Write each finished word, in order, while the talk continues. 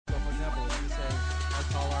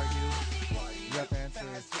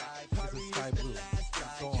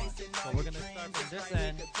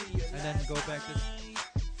then go back to.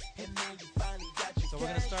 So we're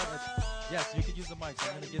gonna start with. Yes, you can use the mic. So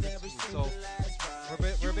I'm gonna give it to you. So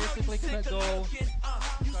we're basically gonna go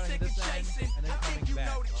starting this end and then coming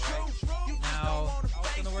back. All right. Now how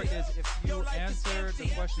it's gonna work is if you answer the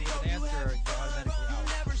question with an answer, you're automatically out.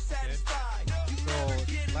 Okay. So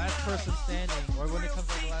last person standing, or when it comes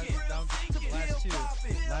to the last down to the last two,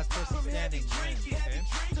 last person standing wins. Okay. Got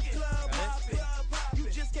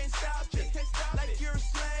it?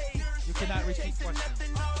 You cannot repeat questions.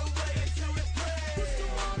 Okay.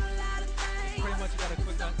 Pretty much you got a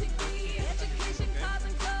quick on. Okay. Alright.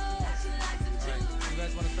 You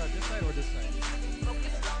guys want to start this side or this side?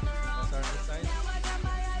 Start on this side?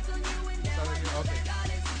 Start right here? Okay.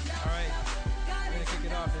 Alright. We're gonna kick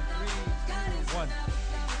it off in 3, 2, 1.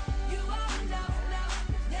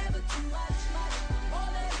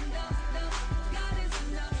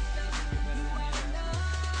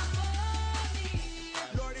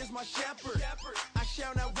 Lord is my shepherd, I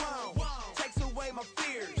shall not want. Takes away my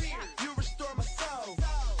fears, you restore my soul.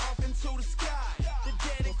 Off into the sky, the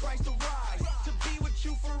dead in Christ arise. To be with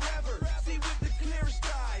you forever, see with the clearest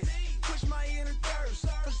eyes. Push my inner thirst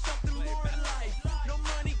for something more in life. No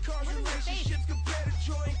money, cars, relationships compare to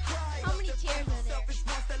joy in Christ. How many tears are there? Selfish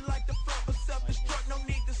ones that like the front, but self-destruct. No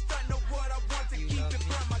need to stunt, know what I want to keep it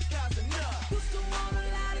from my God's enough. Used to want a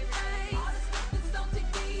lot of things, all the stuff that's so to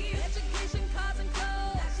give. Education, cars and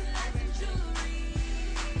clothes, fashion, lights and jewelry.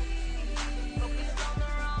 Focused on the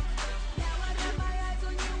wrong. Now I got my eyes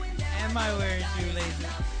on you and now Am I wearing shoelaces?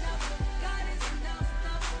 God is enough,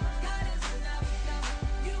 God is enough,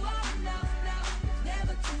 you are enough,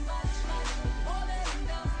 never too much, more than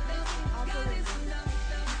enough, God is enough,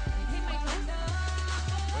 Hit my toes.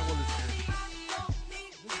 Where will this end? I don't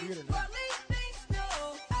need these worldly things, no,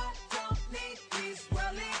 I don't need these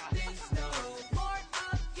worldly things, no. More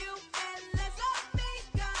of you and less of me,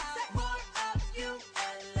 God. More of you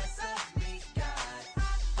and less of me, God. I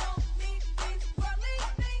don't need these worldly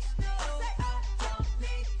things, no. I don't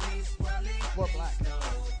need these worldly things, no.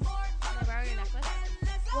 More Can I borrow your necklace?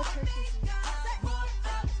 What church is this? more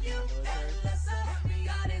of you and less of me.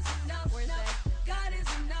 God is enough, Where's that? God is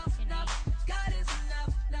enough, God is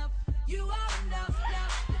enough, you are enough,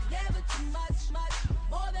 never too much,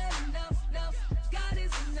 more than enough, God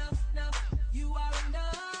is enough, you are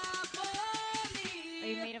enough for Are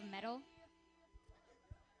you me. made of metal?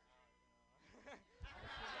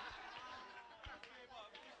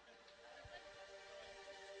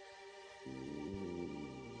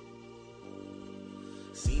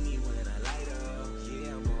 See me when I light up,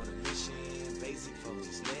 yeah, I'm on a mission. Basic folks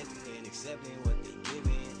just letting and accepting what they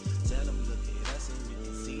giving. Tell them look at us and you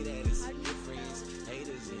can see that it's a difference.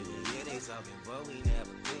 Haters in it, yeah, they talking, but we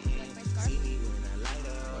never Like my been. scarf? See me when I light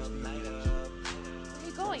up, light up. Where are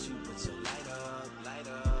you going? You put your light up, light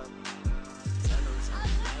up. Tell them to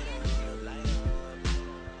light up, light up.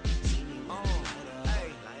 See me when I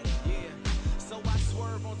light up, light up. Yeah, so I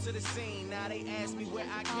swerve onto the scene. Now they ask me where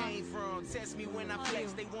I came from. Test me when I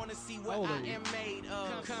flex. They wanna see what How old I are you? am made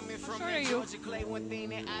of. Coming from short are that you? Georgia clay, one thing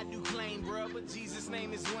that I do claim, bruh. But Jesus'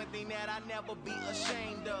 name is one thing that I never be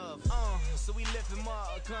ashamed of. So we lift him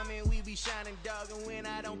up. Come in, we be shining, dog. And when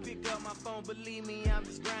I don't pick up my phone, believe me, I'm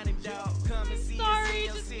just grinding, dog. Come and see Sorry, us in it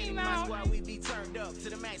your just city. came My out. squad, we be turned up to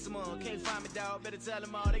the maximum. Can't find me, dog. Better tell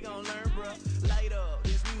them all they gon' learn, bruh. Light up,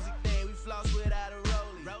 this music thing, we floss without a rollie.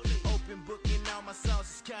 Open book in all my songs,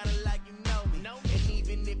 it's kinda like you know me. And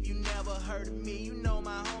even if you never heard of me, you know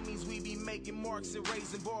my homies, we be making marks and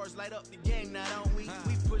raising bars, light up the game, now don't we?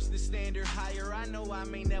 We push the standard higher, I know I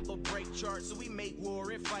may never break charts, so we make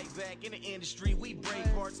war and fight back in the industry, we break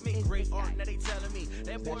hearts, make great art, now they telling me,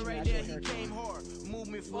 that boy right there, he came hard,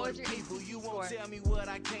 movement for was the your people, you score? won't tell me what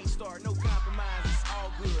I can't start, no compromise, it's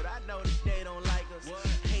all good, I know that they don't like us,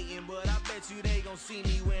 hating, but I bet you they gon' see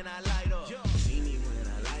me when I light up. See me when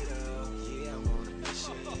I light up, yeah, I'm on a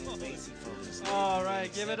mission. Basic folks just All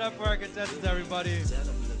right, give it up for our contestants, everybody.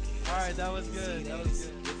 All right, that was good. That was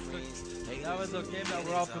good. That was a game that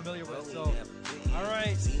we're all familiar with. So, all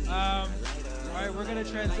right, we're gonna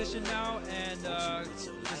transition now, and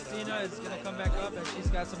Christina is gonna come back up, and she's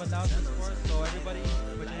got some announcements for us. So everybody,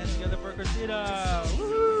 put your hands together for Christina.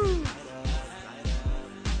 Woo!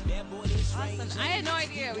 awesome. I had no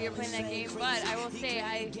idea we were playing that game, but I will say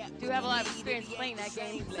I do have a lot of experience playing that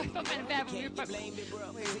game. So I felt kind of bad when we were playing it.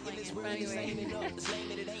 But anyway,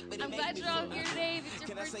 I'm glad you're all here today. If it's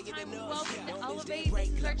your first time, welcome to Elevate. This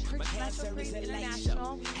is our church, Metro Praise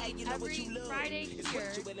International. Every Friday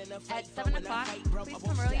here at 7 o'clock. Please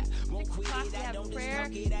come early. 6 o'clock we have prayer.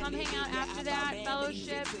 Come hang out after that.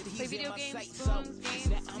 Fellowship. Play video games, spoons, games.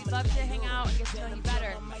 We'd love to hang out and get to know you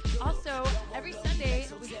better. Also, every Sunday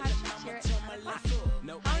we have church here at 10 o'clock.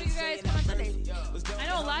 How many of you guys come on Sundays? I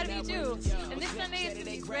know a lot of you do. And this Sunday is going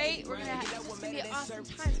to be great. We're going to have, it's just going to be an awesome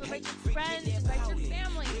time. So invite your friends, invite your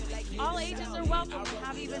family. All ages are welcome. We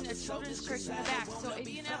have even a children's church in the back. So if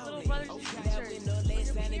you have little brothers and sisters,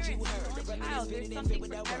 your parents, your only child, there's something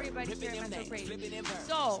for everybody here at Metro Praise.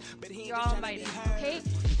 So you're all invited, okay?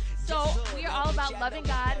 So we are all about loving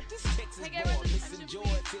God. Can I get everyone's attention,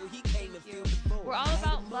 please? Thank you. We're all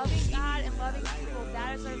about loving God and loving people.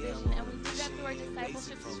 That is our vision, and we do that through our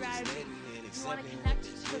discipleship strategy. We want to connect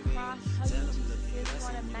you to the cross, tell you who Jesus is. We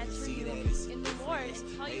want to mentor you in the Lord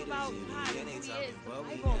and tell you about God and who He is. The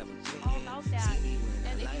Bible is all about that.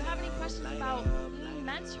 And if you have any questions about being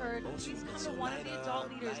mentored, please come to one of the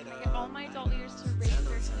adult leaders. Can I get all my adult leaders to raise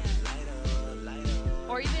their hand?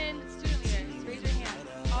 Or even student leaders, raise your hand.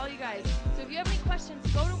 All you guys. So if you have any questions,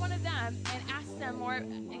 go to one of them and ask them, or,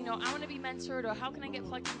 I want to be mentored, or how can I get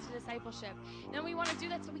plugged into discipleship? And then we want to do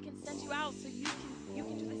that so we can send you out so you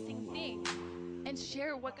can do the same thing and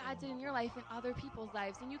share what God did in your life and other people's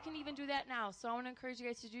lives. And you can even do that now. So I want to encourage you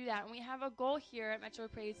guys to do that. And we have a goal here at Metro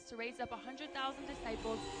Praise to raise up 100,000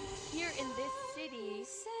 disciples here in this city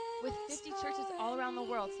with 50 churches all around the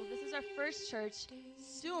world. So this is our first church.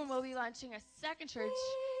 Soon we'll be launching a second church.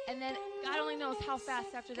 And then God only knows how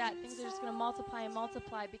fast after that things are just going to multiply and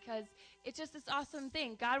multiply, because it's just this awesome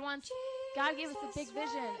thing. God gave us a big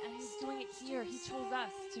vision, and He's doing it here. He chose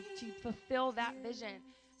us to fulfill that vision.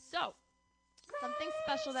 So something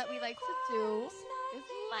special that we like to do is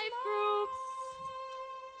life groups.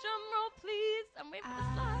 Drum roll, please. I'm waiting for the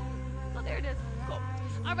slide. Oh, there it is. Cool.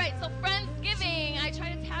 All right, so Friendsgiving. I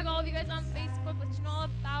try to tag all of you guys on Facebook, let you know all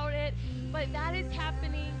about it. But that is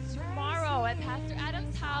happening tomorrow at Pastor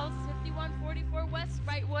Adam's house, 5144 West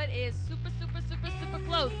Wrightwood. Is super, super, super, super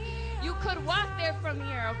close. You could walk there from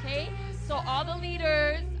here, okay? So all the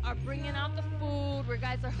leaders are bringing out the food. Where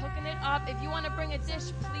guys are hooking it up. If you want to bring a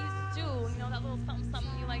dish, please do. That little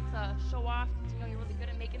something you like to show off. You're really good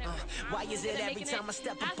at making it. Why is it every time I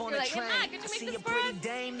step up on a train, I see a pretty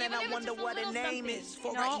dame, then I wonder what her name is?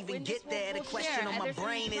 Before I even get there, the question on my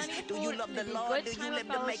brain is, do you love the Lord? Do you live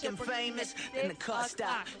to make Him famous? Then the car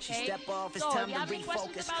stop. She step off, it's time to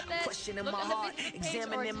refocus. I'm questioning my heart,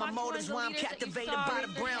 examining my motives. Why I'm captivated by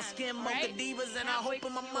the brown skin mocha divas, and I hope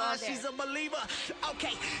in my mind she's a believer.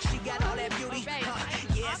 Okay, she got all that beauty.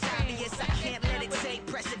 Yeah, it's obvious I can't let it take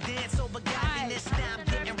precedence over godliness. Now I'm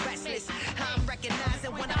getting restless. I'm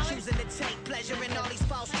recognizing when I'm choosing to take pleasure in all these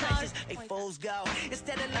false treasures. They fools go.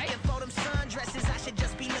 Instead of looking for them sundresses, I should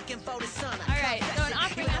just be looking for the sun. All right, so an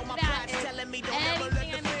offering after that is telling me don't ever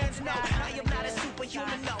let the fans know I am not a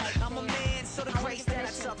superhuman. No, I'm a man, so the grace that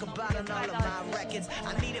I talk about on all of my records,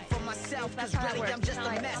 I need it for myself, cause really I'm just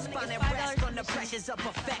a mess, finding rest from the pressures of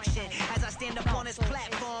perfection. As I stand up on this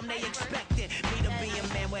platform, they expecting me to be a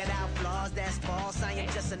man without flaws. That's false. I am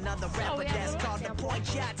just another rapper that's called to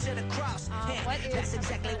point you out to the cross. That's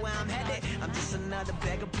exactly where I'm headed. I'm just another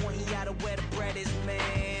beggar pointing you out of where the bread is,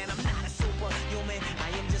 man. I'm not a superhuman. I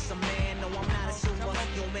am just a man. No, I'm not a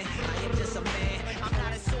superhuman. I am just a man. I'm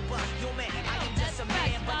not a superhuman. I am just a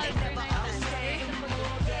man, but they never understand.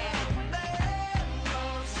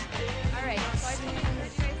 All right, so I just want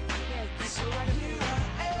to encourage you guys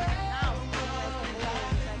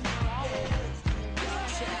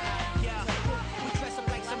to get we dress up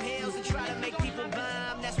like some hills and try to make people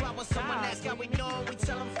bomb. That's why when someone asks how we know, we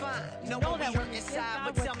tell them fine. No one we hurt inside,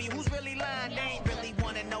 but tell me who's really lying. They ain't really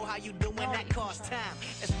want to know how you doing. That costs time.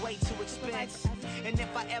 It's way too expensive. And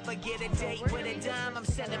if I ever get a date with a dime, I'm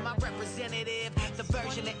sending my representative the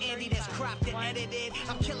version of Andy that's cropped and edited.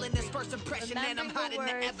 I'm killing this first impression and I'm hiding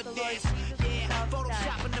the evidence. Yeah,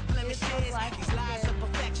 photoshopping the blemishes. These lies of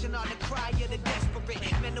perfection are the cry of the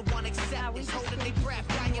desperate. Men who want acceptance, holding their breath,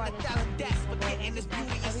 dying 1,000 deaths, but getting this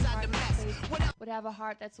beauty inside the mess. Would have a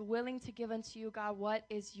heart that's willing to give unto you, God, what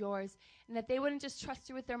is yours. And that they wouldn't just trust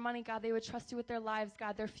you with their money, God, they would trust you with their lives,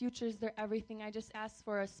 God, their futures, their everything. I just ask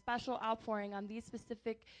for a special outpouring on these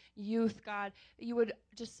specific youth, God, that you would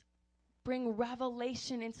just bring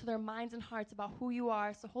revelation into their minds and hearts about who you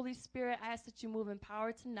are. So Holy Spirit, I ask that you move in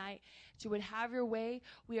power tonight, that you would have your way.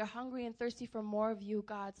 We are hungry and thirsty for more of you,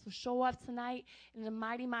 God. So show up tonight in a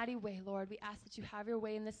mighty, mighty way, Lord. We ask that you have your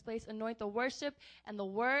way in this place. Anoint the worship and the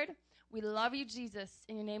word. We love you, Jesus.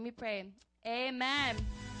 In your name we pray. Amen.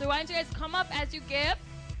 So why don't you guys come up as you give?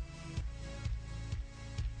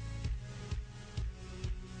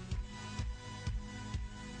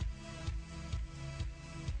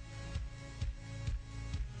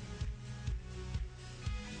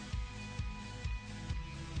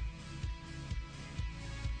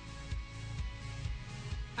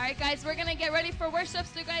 All right, guys, we're going to get ready for worship.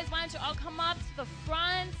 So, you guys, why don't you all come up to the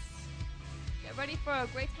front? Get ready for a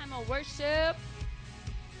great time of worship.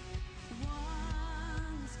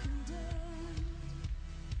 Once condemned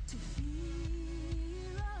to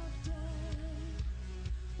fear of death,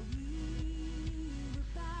 we were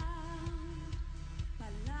bound by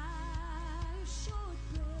life's short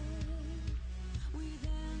breath, with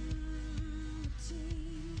enmity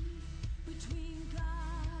between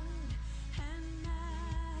God and man.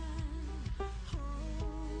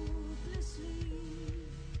 Hopelessly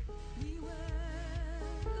we were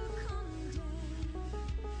condemned.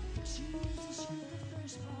 Jesus, you're the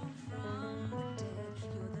firstborn from the dead.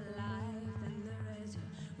 You're the life and the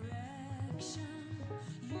resurrection.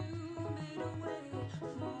 You made a way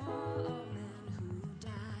for all men who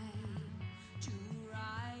died to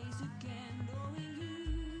rise again, knowing you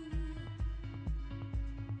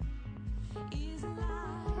is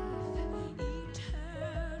life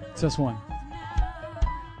eternal. Just one.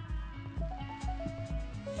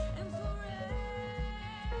 And forever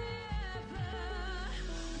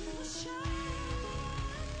we will shine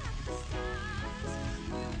like the stars.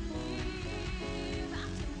 We will live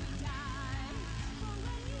after we die. For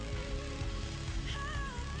when you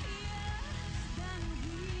appear, then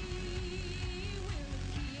we will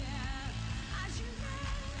appear. As you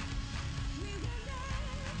live, we will live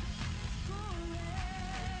forever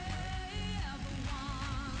one.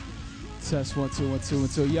 Test 1 2 1 2 1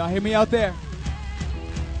 2. Y'all hear me out there?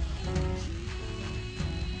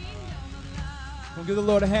 We'll give the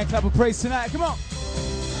Lord a hand clap of praise tonight. Come on.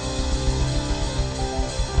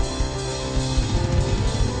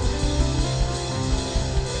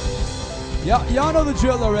 Y'all know the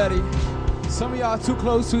drill already. Some of y'all are too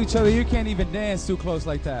close to each other. You can't even dance too close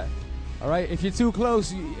like that. All right? If you're too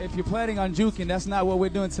close, if you're planning on juking, that's not what we're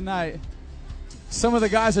doing tonight. Some of the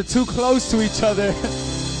guys are too close to each other.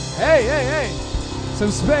 Hey, hey, hey.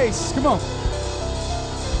 Some space. Come on.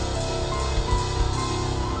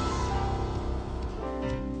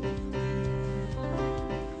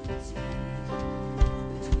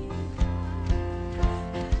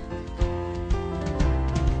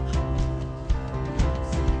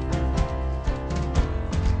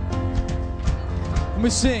 Let me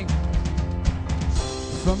sing.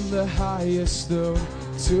 From the highest throne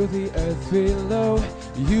to the earth below,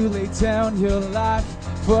 you lay down your life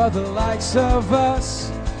for the likes of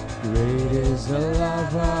us. Great is the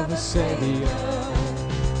love of a Savior.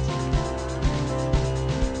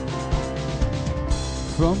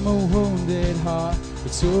 From a wounded heart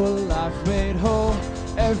to a life made whole,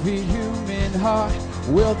 every human heart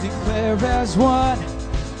will declare as one.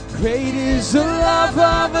 Great is the love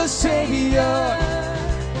of a Savior.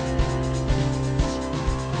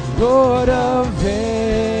 Lord of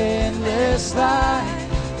endless light,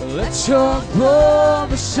 let your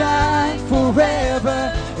glory shine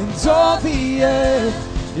forever, and all the earth,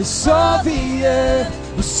 yes, all the earth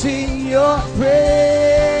will sing your praise.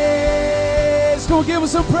 Come on, give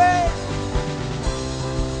us some praise.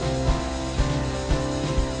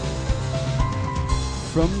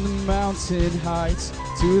 From the mountain heights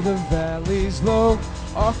to the valleys low,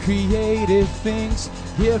 all created things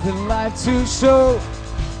given life to show.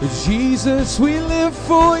 Jesus, we live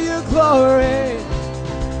for your glory.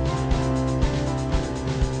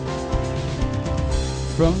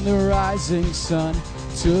 From the rising sun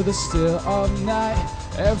to the still of night,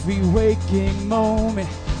 every waking moment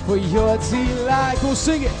for your delight. Go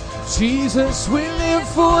sing it. Jesus, we live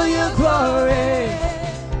for your glory.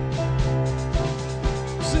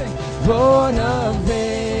 Sing. Lord of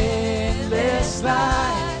endless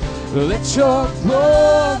light, let your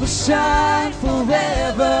glory shine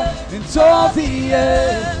forever, and all the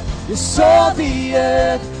earth, yes, all the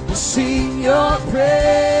earth will sing your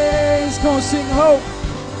praise. Come on, sing hope.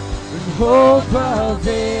 And hope of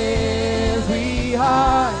every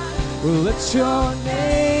heart, well, let your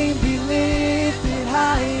name be lifted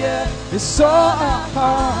higher. It's all our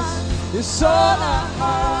hearts, it's all our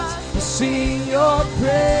hearts will sing your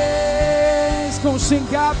praise. Come on, sing,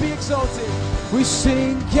 God be exalted. We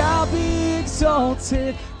sing, God be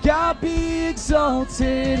exalted, God be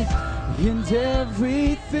exalted in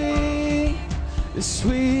everything. Yes,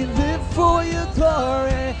 we live for your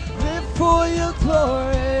glory, live for your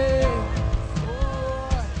glory.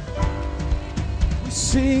 We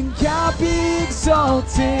sing, God be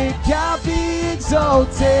exalted, God be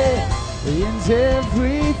exalted in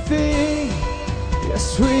everything.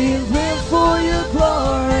 Yes, we live for your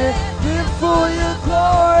glory, live for your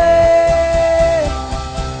glory.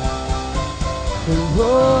 The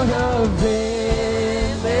Lord of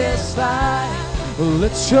endless light,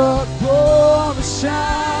 let your glory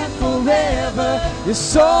shine forever.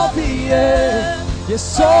 Yes, all the earth,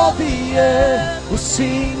 yes, all the earth will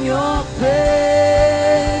sing your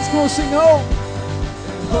praise. Come on, sing hope.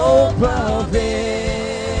 Hope of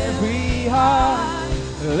every heart,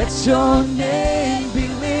 let your name be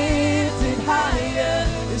lifted higher.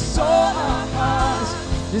 It's all our hearts,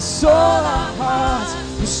 it's all our hearts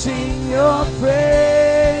will sing your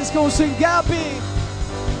praise. Come on, sing, God be.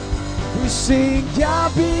 We sing,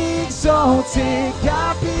 God be exalted,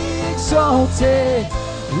 God be exalted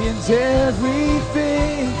in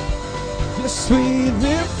everything. Yes, we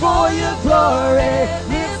live for your glory,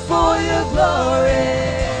 live for your glory.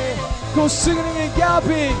 Go sing it again, God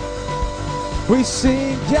be. We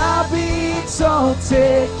sing, God be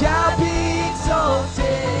exalted, God be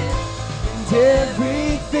exalted in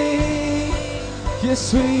everything.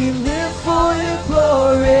 Yes, we live for your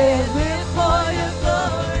glory, live for your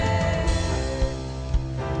glory.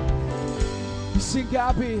 We sing,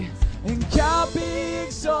 God be, and God be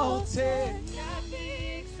exalted. God be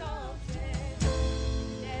exalted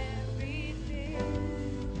in everything.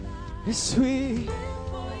 Yes, we.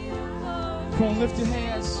 For your glory, Come on, lift your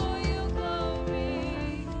hands. for your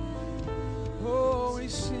glory. Oh, we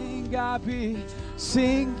sing, God be,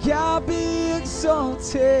 sing, God be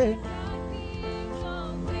exalted.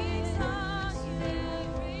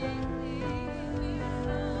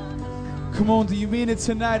 Come on, do you mean it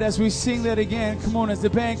tonight as we sing that again? Come on, as the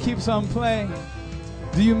band keeps on playing.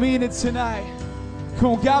 Do you mean it tonight?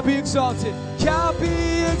 Come on, God be exalted. God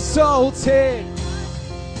be exalted.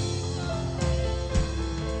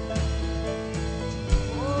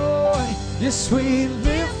 Oh, yes, we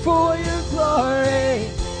live for your glory.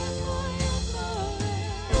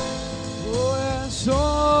 Oh, yes,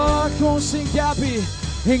 oh, come on, sing, God be,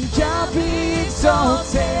 and God be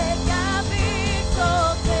exalted. God be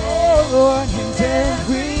exalted. Oh, Lord, and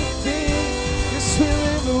everything. Yes, we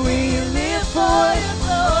live for your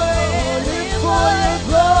glory. Live for your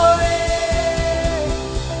glory.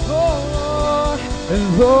 Oh, Lord, and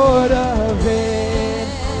Lord of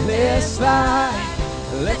endless light,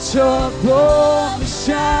 let your glory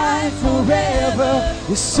shine forever.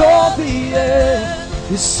 Yes, all the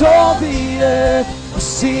earth, yes, all the earth will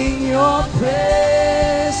sing your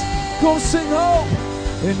praise. Go sing hope,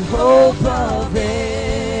 and hope of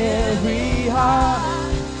every heart.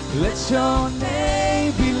 Let your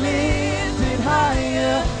name be lifted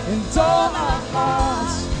higher, and all our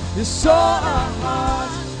hearts, yes, all our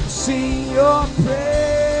hearts will sing your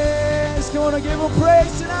praise. Come on and give him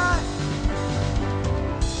praise tonight.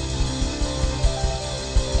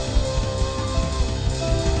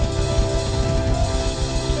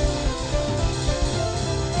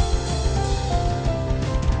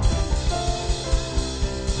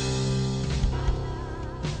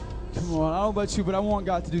 Come on, I don't know about you, but I want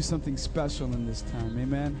God to do something special in this time.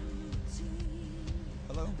 Amen.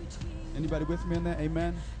 Hello? Anybody with me on that?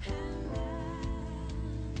 Amen.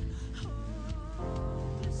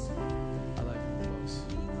 I like it close.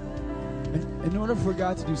 And in order for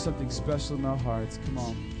God to do something special in our hearts, come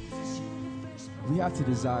on, we have to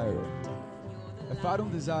desire it. If I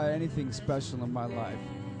don't desire anything special in my life,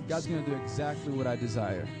 God's going to do exactly what I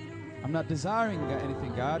desire. I'm not desiring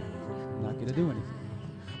anything, God. I'm not going to do anything.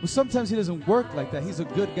 But sometimes he doesn't work like that. He's a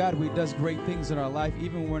good God who does great things in our life,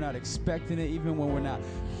 even when we're not expecting it, even when we're not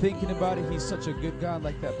thinking about it. He's such a good God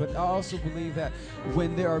like that. But I also believe that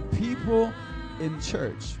when there are people in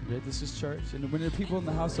church, right? This is church, and when there are people in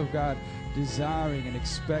the house of God desiring and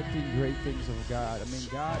expecting great things of God, I mean,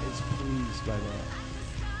 God is pleased by that,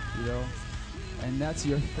 you know? And that's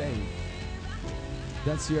your faith.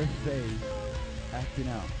 That's your faith acting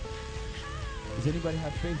out. Does anybody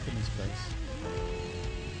have faith in this place?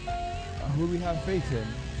 Who do we have faith in?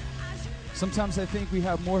 Sometimes I think we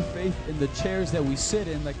have more faith in the chairs that we sit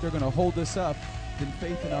in, like they're going to hold us up, than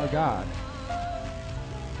faith in our God.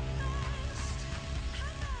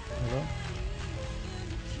 Hello?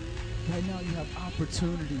 Right now you have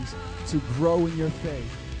opportunities to grow in your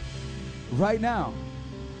faith. Right now.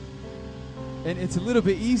 And it's a little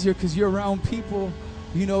bit easier because you're around people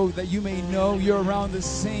you know, that you may know you're around the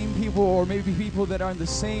same people, or maybe people that are in the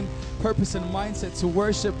same purpose and mindset to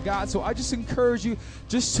worship God. So I just encourage you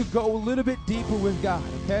just to go a little bit deeper with God,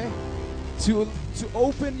 okay? To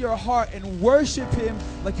open your heart and worship Him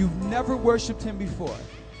like you've never worshiped Him before,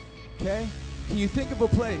 okay? Can you think of a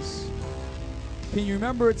place? Can you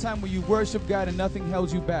remember a time when you worshiped God and nothing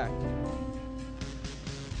held you back?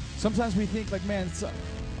 Sometimes we think like, man,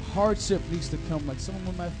 hardship needs to come. Like someone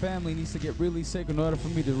in my family needs to get really sick in order for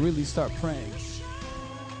me to really start praying.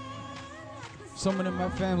 Someone in my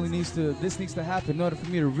family this needs to happen in order for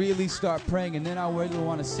me to really start praying, and then I really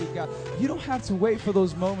want to seek God. You don't have to wait for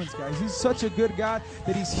those moments, guys. He's such a good God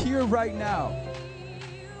that He's here right now.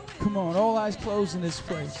 Come on, all eyes closed in this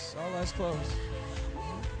place. All eyes closed.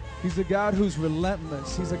 He's a God who's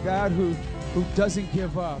relentless. He's a God who doesn't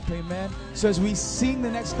give up. Amen. So as we sing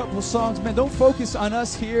the next couple of songs, man, don't focus on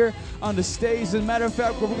us here on the stage. As a matter of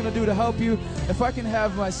fact, what we're going to do to help you, if I can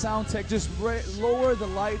have my sound tech just lower the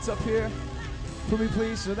lights up here for me,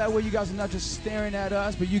 please, so that way you guys are not just staring at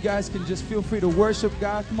us, but you guys can just feel free to worship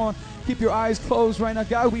God. Come on, keep your eyes closed right now.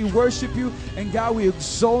 God, we worship you, and God, we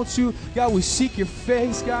exalt you. God, we seek your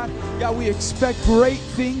face, God. God, we expect great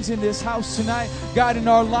things in this house tonight, God, in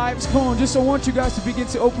our lives. Come on, just I want you guys to begin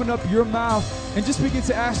to open up your mouth and just begin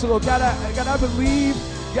to ask the Lord, God, I believe,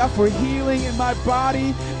 God, for healing in my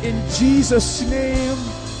body in Jesus' name.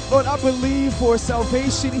 Lord, I believe for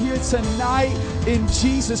salvation here tonight in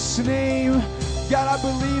Jesus' name. God, I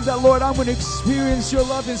believe that, Lord, I'm going to experience your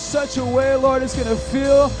love in such a way, Lord, it's going to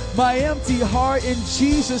fill my empty heart in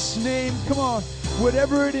Jesus' name. Come on,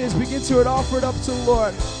 whatever it is, begin to offer it up to the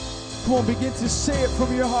Lord. Come on, begin to say it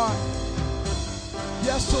from your heart.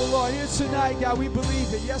 Yes, oh Lord, here tonight, God, we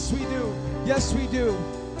believe it. Yes, we do. Yes, we do.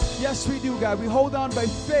 Yes, we do, God. We hold on by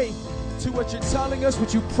faith to what you're telling us,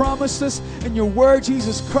 what you promised us in your word,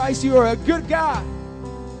 Jesus Christ. You are a good God.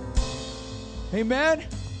 Amen.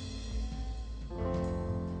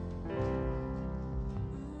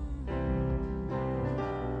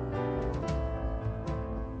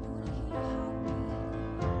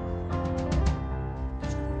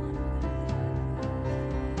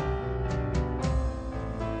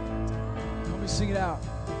 Sing it out.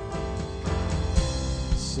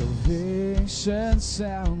 Salvation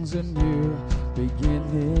sounds a new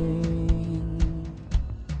beginning.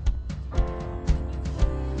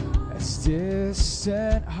 As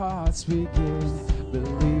distant hearts begin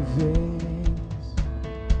believing,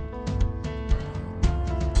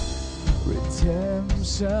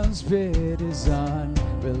 redemption's bid is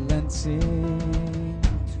unrelenting.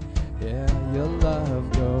 Yeah, your love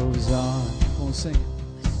goes on. Come on, sing it.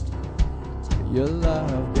 Your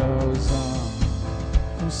love goes on.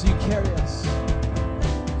 So you carry us.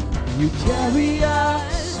 You carry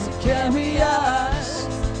us, you carry us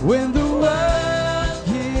when the world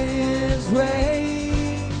gives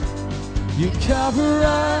way. You cover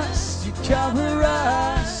us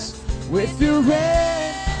with your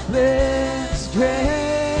endless grace.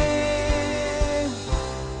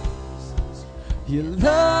 Your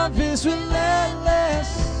love is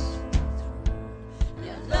relentless.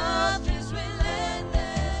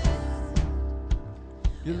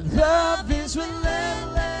 Your love is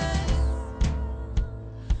relentless.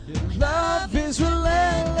 Your love is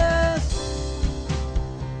relentless.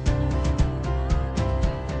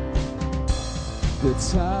 The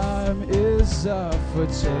time is up for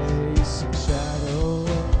chasing shadows.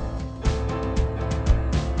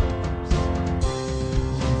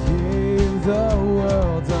 You gave the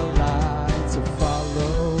world a light to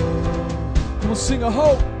follow. We'll sing a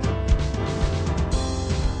hope.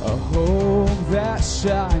 A hope that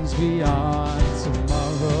shines beyond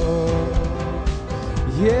tomorrow.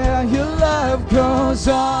 Yeah, your love goes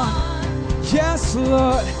on. Yes,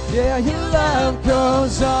 Lord. Yeah, your love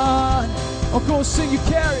goes on. Oh, go sing, you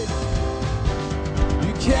carry.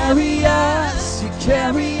 You carry us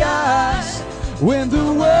when the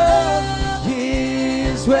world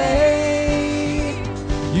gives way.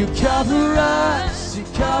 You cover us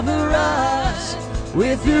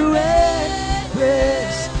with your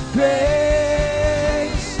endless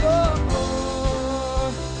grace. Oh,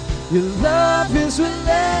 your love is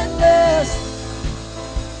relentless.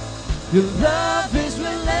 Your love is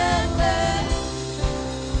relentless.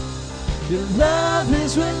 Your love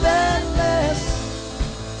is relentless.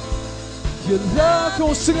 Your love,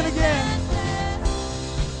 go sing it again.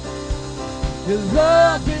 Your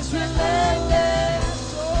love is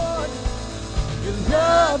relentless. Oh, your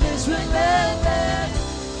love is relentless.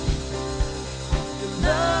 Your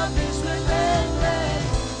love is relentless.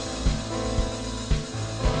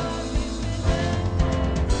 Love is relentless.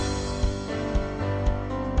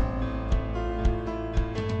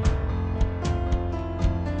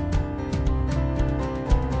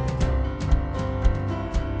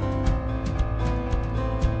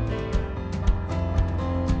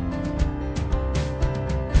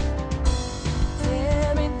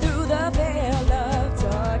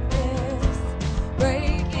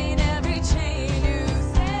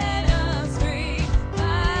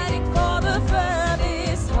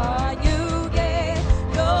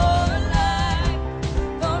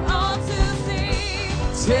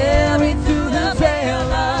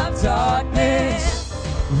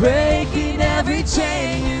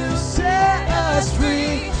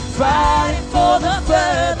 fighting for the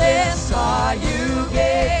furthest far. You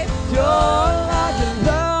gave your life. Your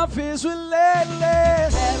love is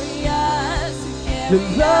relentless. Carry us, carry Your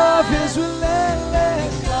love us. is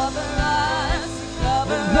relentless. Cover us,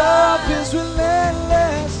 cover Your love us. is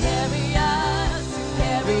relentless. Carry us,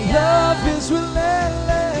 carry Your love us. is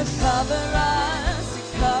relentless. Cover us,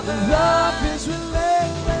 cover Your love us. is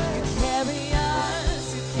relentless. Carry us,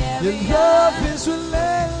 carry Your love is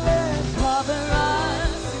relentless. Cover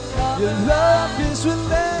us, cover Your love is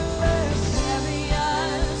relentless. Carry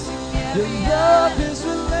us, Your carry love is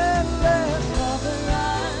relentless. Cover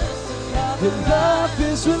us, cover Your love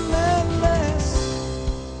is relentless.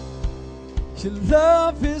 Your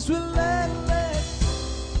love is relentless.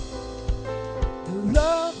 Your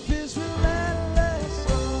love is relentless.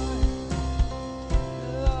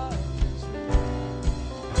 Your love is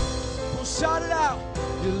relentless. Well, shout it out.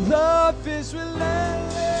 Your love is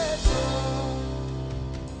relentless.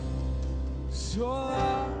 So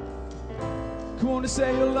love. Come on and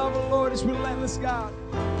say your love, the Lord, is relentless, God.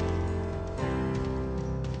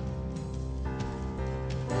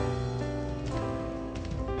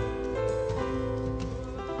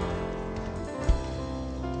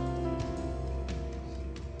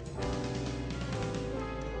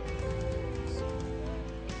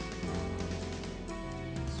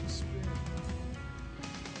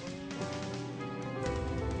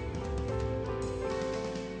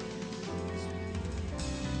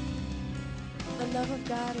 The love of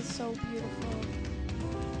God is so beautiful.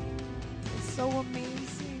 It's so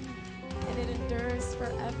amazing, and it endures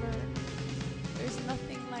forever. There's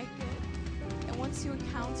nothing like it. And once you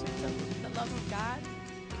encounter the love of God,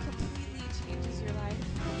 it completely changes your life.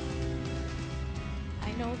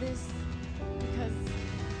 I know this because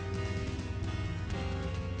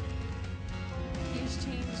He's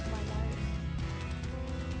changed my life.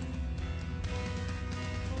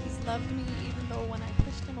 He's loved me even though when I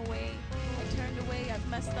pushed Him away, I turned away. I've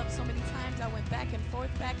messed up so many times. I went back and forth,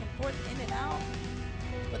 in and out.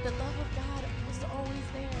 But the love of God was always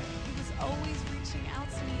there. He was always reaching out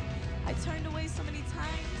to me. I turned away so many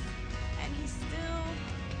times, and He still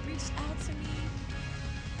reached out to me.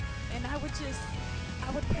 And I would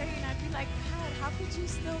pray, and I'd be like, God, how could you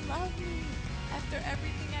still love me after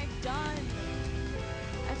everything I've done?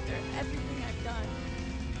 After everything I've done.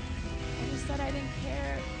 And He said, I didn't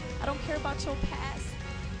care. I don't care about your past.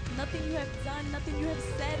 Nothing you have done, nothing you have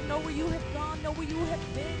said, know where you have gone, know where you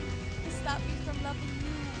have been to stop me from loving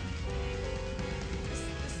you.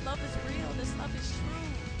 This love is real. This love is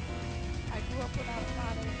true. I grew up without a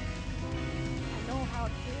father. I know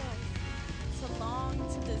how it feels to long,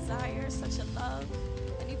 to desire such a love,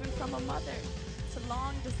 and even from a mother, to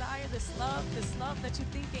long, desire this love that you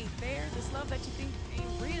think ain't fair, this love that you think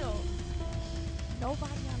ain't real.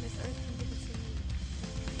 Nobody on this earth can give it to you.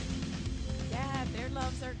 Yeah, their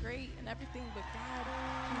loves are great and everything, but God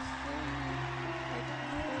can fill you like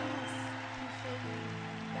this. Can fill you.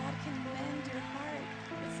 God can mend your heart.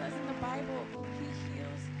 It says in the Bible, He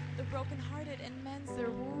heals the brokenhearted and mends their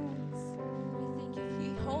wounds. He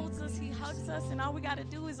holds us, He hugs us, and all we got to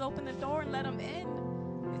do is open the door and let Him in.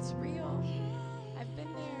 It's real. I've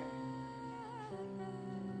been there.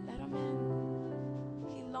 Let Him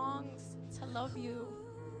in. He longs to love you.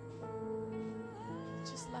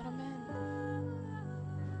 Just let Him in.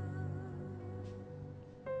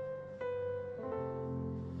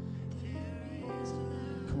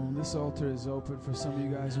 Come on, this altar is open for some of you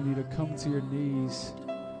guys who need to come to your knees.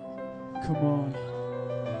 Come on.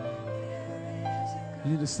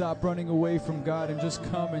 You need to stop running away from God and just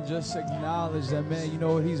come and just acknowledge that, man, you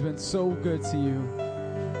know what? He's been so good to you.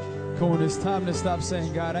 Come on, it's time to stop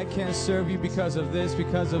saying, God, I can't serve you because of this,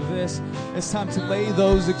 because of this. It's time to lay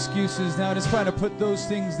those excuses down. It's time to put those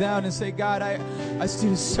things down and say, God, I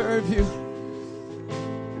still serve you.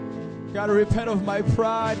 God, I repent of my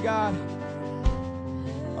pride, God.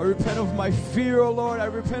 I repent of my fear, oh Lord. I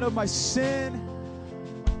repent of my sin.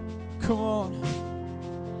 Come on.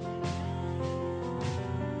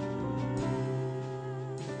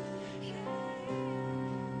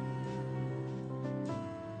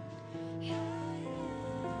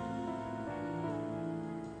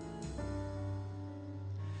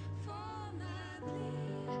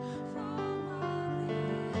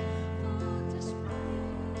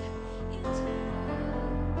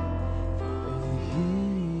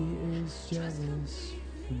 Jealous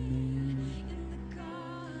for me.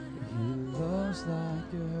 He loves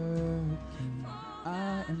like a hurricane.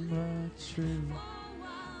 I am a tree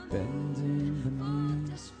bending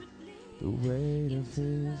beneath the weight of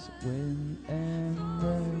His wind and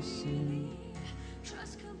mercy.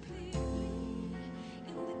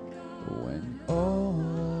 When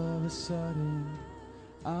all sudden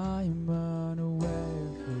I am unaware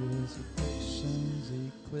of his afflictions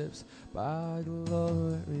eclipsed by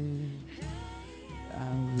glory.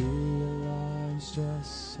 I realize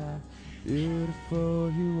just how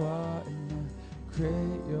beautiful you are, and how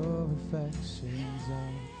great your affections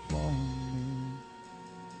are for me.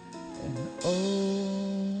 And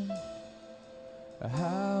oh,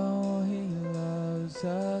 how he loves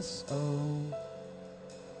us, oh,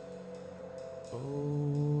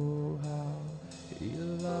 oh, how he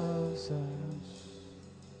loves us,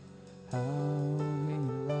 how he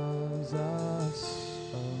loves us,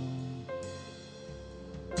 oh.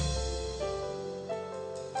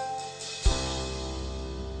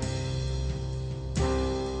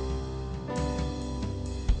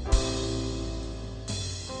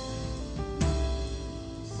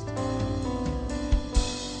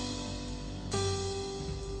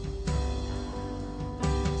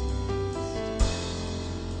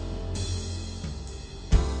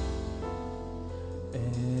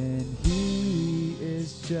 And he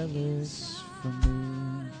is jealous for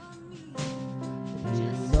me.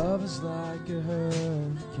 His love is like a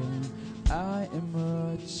hurricane. I am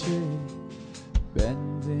a tree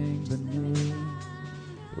bending beneath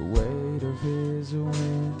the weight of his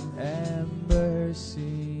wind and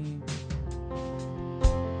mercy.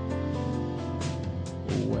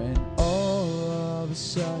 When all of a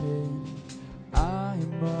sudden I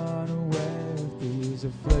am unaware of these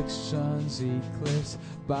afflictions eclipsed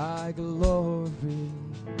by glory,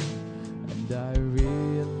 and I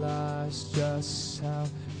realize just how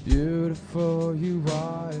beautiful you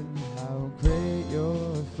are and how great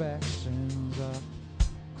your affections are.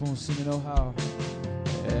 Come on, sing it, oh how.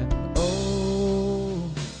 And oh,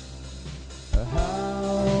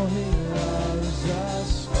 how he loves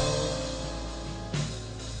us.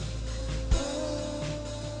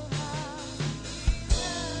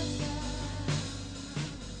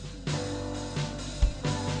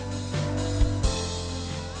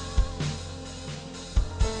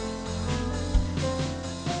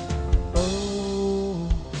 Oh,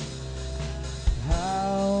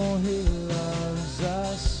 how he loves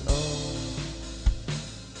us, oh.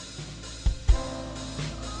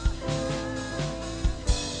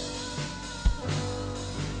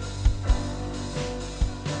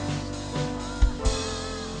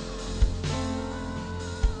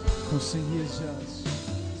 Come sing, he is jealous.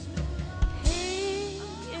 He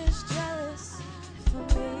is jealous for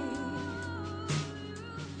me.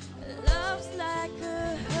 Love's like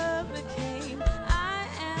a hurricane. I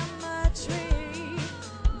am a tree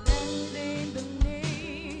bending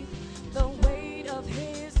beneath the weight of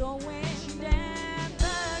his wind and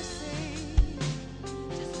mercy.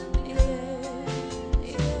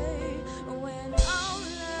 When all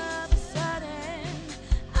of a sudden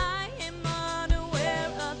I am unaware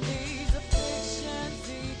of these afflictions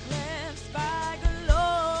eclipsed by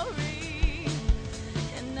glory,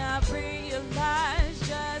 and I realize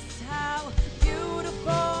just how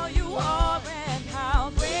beautiful you are and how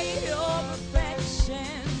great your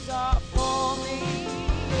affections are for me.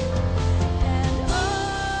 And oh,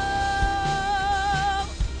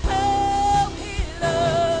 how he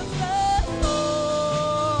loves us all.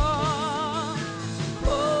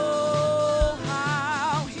 Oh,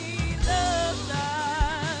 how he loves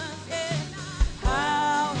us, yeah.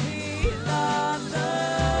 How he loves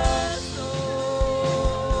us all.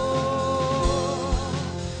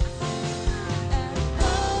 And oh,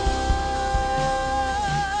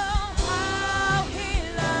 how he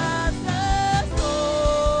loves us.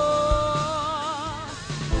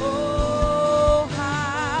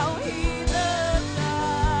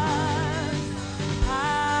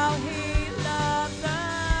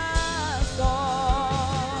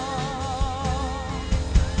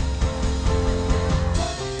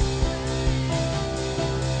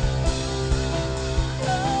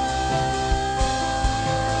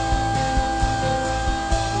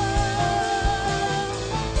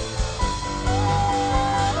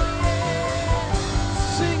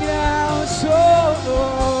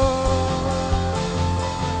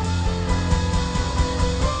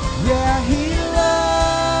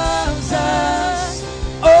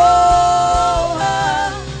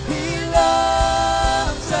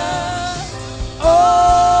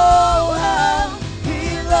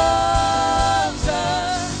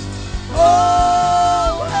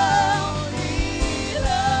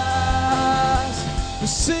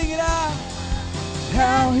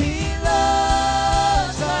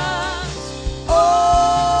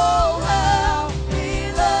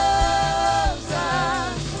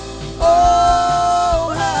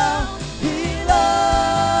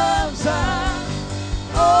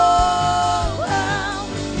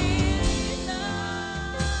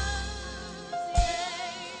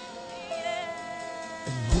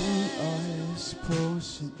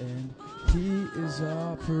 redemption, and He is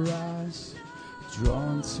our prize.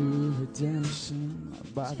 Drawn to redemption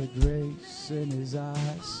by the grace in His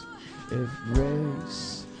eyes. If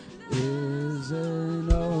grace is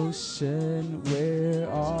an ocean, we're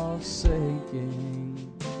all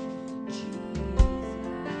sinking.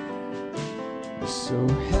 So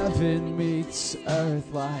heaven meets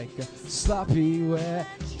earth like a sloppy wet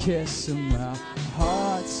kiss, and my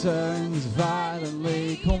heart turns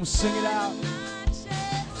violently. Come sing it out.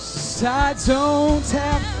 I don't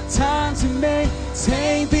have time to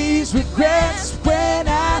maintain these regrets when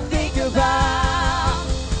I think about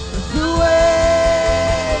the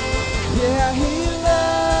way, yeah, He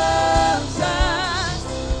loves us.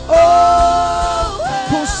 Oh,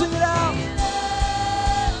 come sing it out.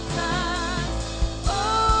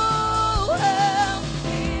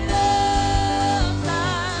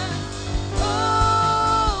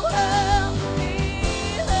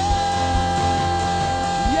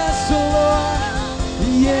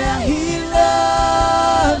 Yeah, He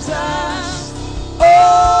loves us.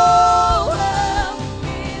 Oh, how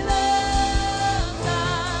He loves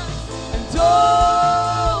us. And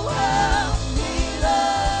oh, how He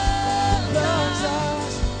loves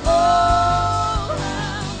us. Oh,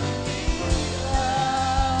 how He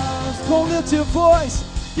loves. Come on, lift your voice.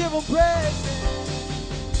 Give Him praise.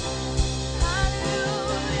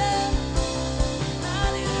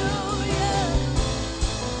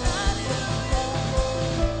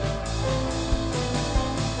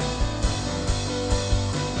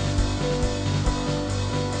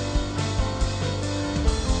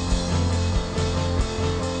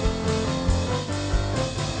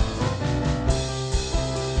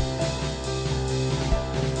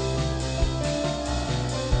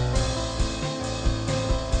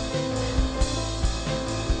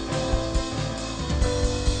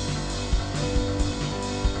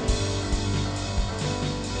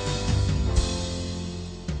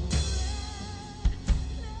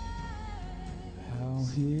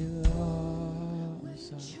 He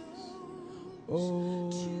loves us.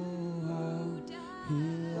 Oh, how He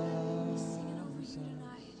loves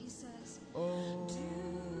us. Oh,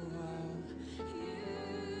 how.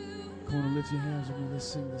 Come on and lift your hands with me. Let's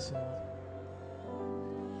sing this out.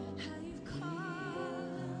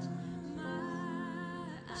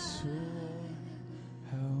 So,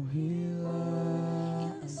 how He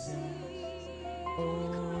loves us.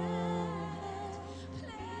 Oh.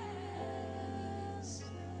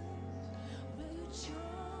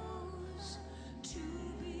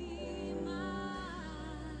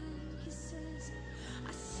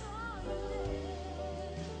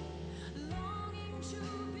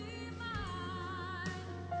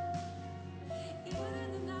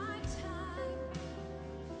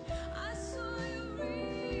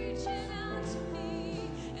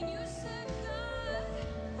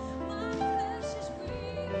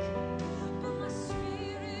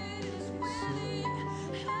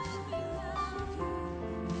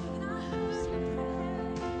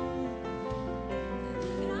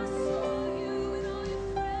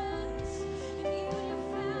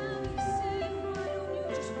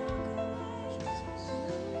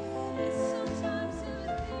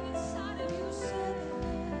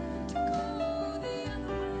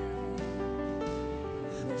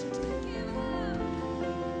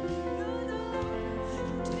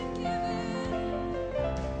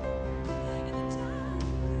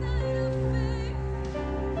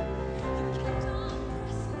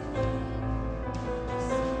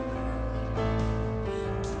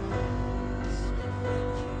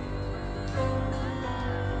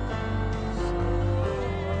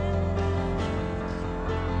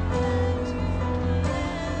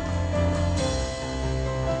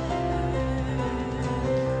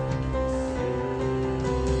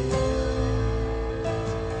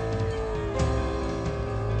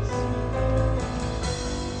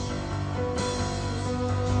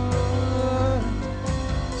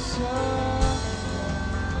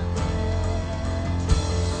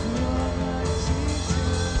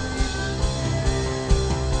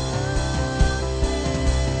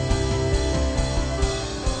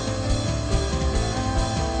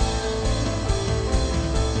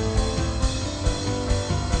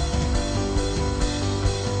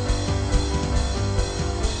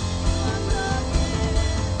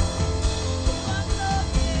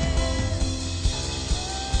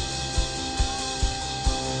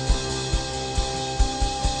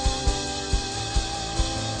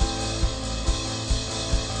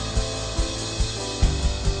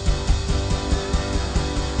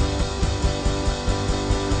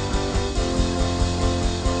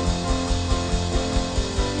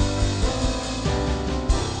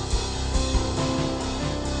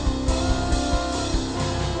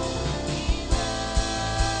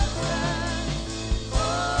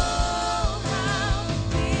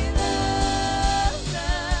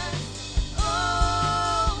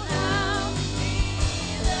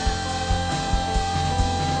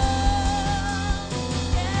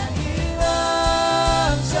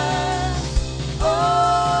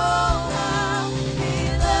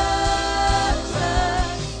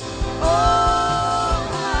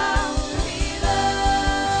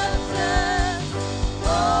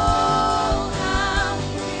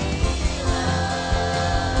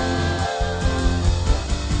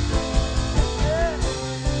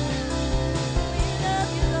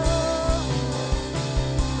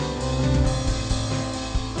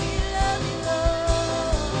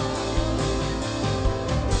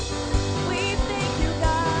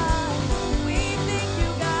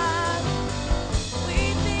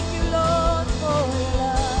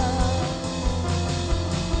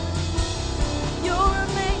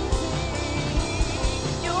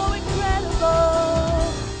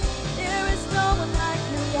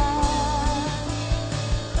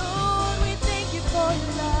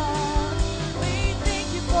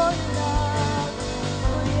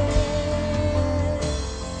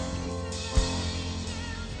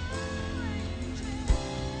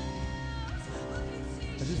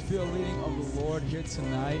 I just feel a leading of the Lord here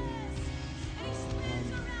tonight.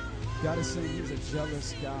 God is saying He's a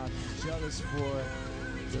jealous God. He's jealous for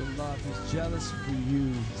your love. He's jealous for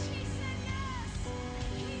you.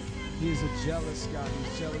 He is a jealous God.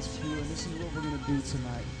 He's jealous for you. And this is what we're going to do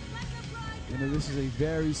tonight. You know, this is a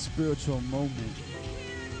very spiritual moment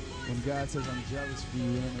when God says, I'm jealous for you.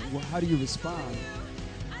 And well, how do you respond?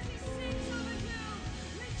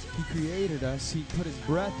 He created us. He put His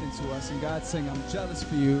breath into us. And God's saying, I'm jealous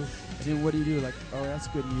for you. And then what do? Like, oh, that's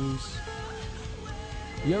good news.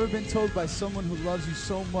 You ever been told by someone who loves you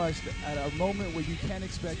so much that at a moment where you can't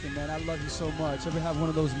expect it, man, I love you so much? Ever have one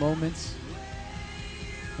of those moments?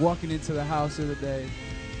 Walking into the house the other day,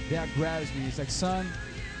 Dad grabs me. He's like, son,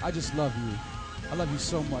 I just love you. I love you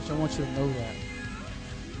so much. I want you to know that.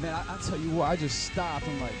 Man, I tell you what, I just stopped.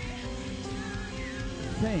 I'm like,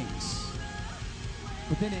 thanks.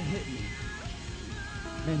 But then it hit me.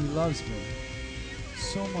 Man, He loves me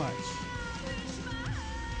so much.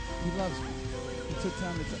 He loves me. He took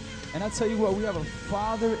time to and I tell you what, we have a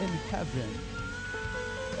Father in heaven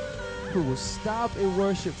who will stop a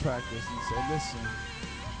worship practice and say, listen,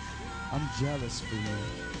 I'm jealous for you.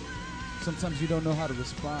 Sometimes you don't know how to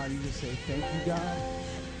respond. You just say, thank you, God.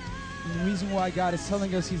 And the reason why God is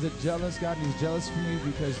telling us He's a jealous God and He's jealous for you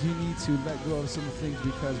because you need to let go of some things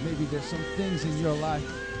because maybe there's some things in your life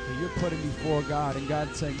that you're putting before God and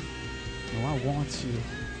God's saying, no, I want you.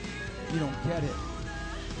 You don't get it.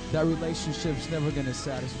 That relationship's never going to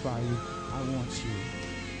satisfy you. I want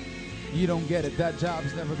you. You don't get it. That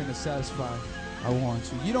job's never going to satisfy. I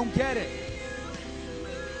want you. You don't get it.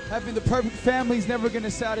 Having the perfect family's never going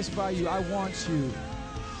to satisfy you. I want you.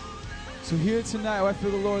 So here tonight, what I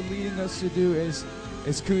feel the Lord leading us to do is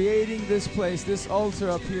creating this place, this altar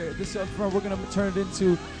up here, this up front. We're going to turn it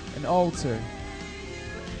into an altar.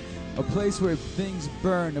 A place where things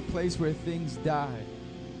burn, a place where things die.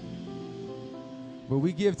 Where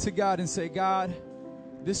we give to God and say, God,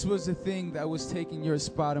 this was the thing that was taking your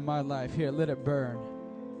spot in my life. Here, let it burn.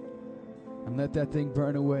 And let that thing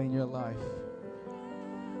burn away in your life.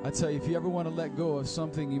 I tell you, if you ever want to let go of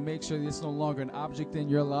something, you make sure it's no longer an object in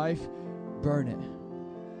your life, burn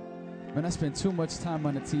it. Man, I spend too much time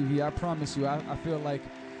on the TV. I promise you, I feel like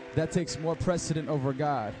that takes more precedent over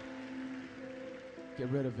God. Get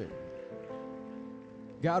rid of it.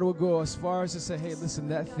 God will go as far as to say, hey, listen,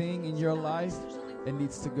 that thing in your life, it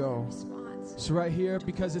needs to go. So right here,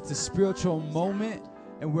 because it's a spiritual moment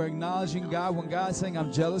and we're acknowledging God, when God's saying,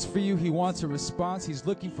 I'm jealous for you, He wants a response. He's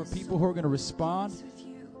looking for people who are going to respond.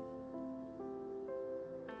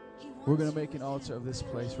 We're going to make an altar of this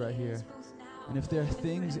place right here. And if there are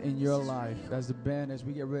things in your life, as the band, as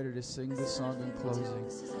we get ready to sing this song in closing,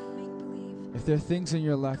 if there are things in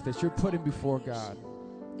your life that you're putting before God,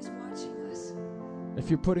 if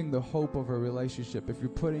you're putting the hope of a relationship, if you're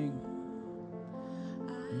putting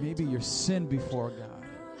maybe your sin before God,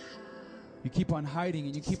 you keep on hiding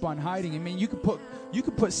and you keep on hiding. I mean, you could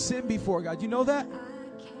put sin before God. You know that?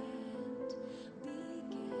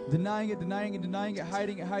 Denying it,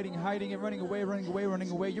 hiding it, running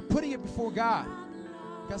away. You're putting it before God.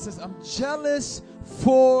 God says, I'm jealous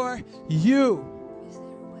for you.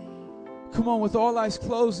 Come on, with all eyes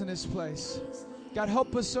closed in this place. God,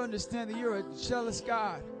 help us to understand that you're a jealous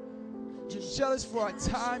God. You're jealous for our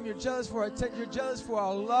time. You're jealous for our attention. You're jealous for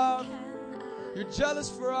our love. You're jealous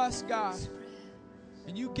for us, God.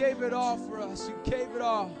 And you gave it all for us. You gave it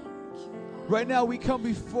all. Right now we come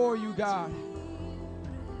before you, God,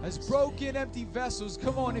 as broken, empty vessels.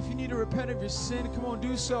 Come on, if you need to repent of your sin, come on,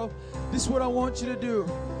 do so. This is what I want you to do.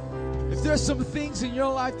 If there's some things in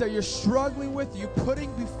your life that you're struggling with, you're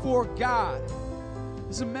putting before God.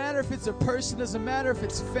 Doesn't matter if it's a person, doesn't matter if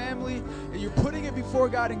it's family, and you're putting it before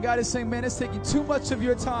God, and God is saying, man, it's taking too much of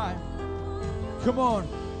your time. Come on,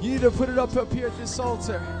 you need to put it up here at this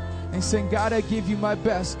altar and saying, God, I give you my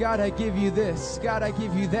best. God, I give you this. God, I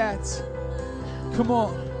give you that. Come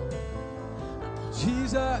on.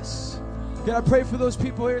 Jesus. God, I pray for those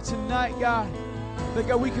people here tonight, God, that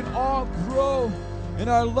God, we can all grow in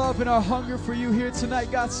our love and our hunger for you here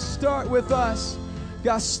tonight. God, start with us.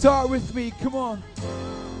 God, start with me. Come on.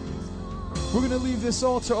 We're going to leave this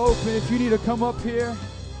altar open. If you need to come up here,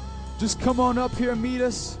 just come on up here and meet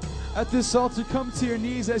us at this altar. Come to your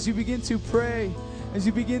knees as you begin to pray. As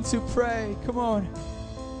you begin to pray. Come on.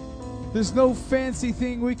 There's no fancy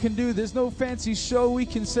thing we can do. There's no fancy show we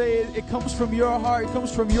can say. It comes from your heart. It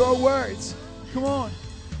comes from your words. Come on.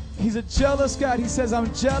 He's a jealous God. He says,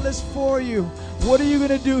 I'm jealous for you. What are you going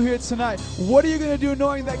to do here tonight? What are you going to do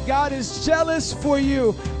knowing that God is jealous for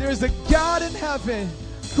you? There's a God in heaven,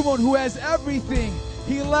 come on, who has everything.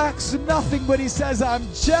 He lacks nothing, but he says, I'm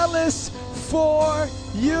jealous for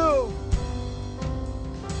you.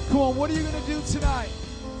 Come on, what are you going to do tonight?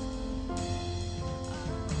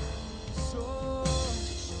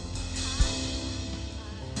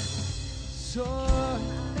 Soar.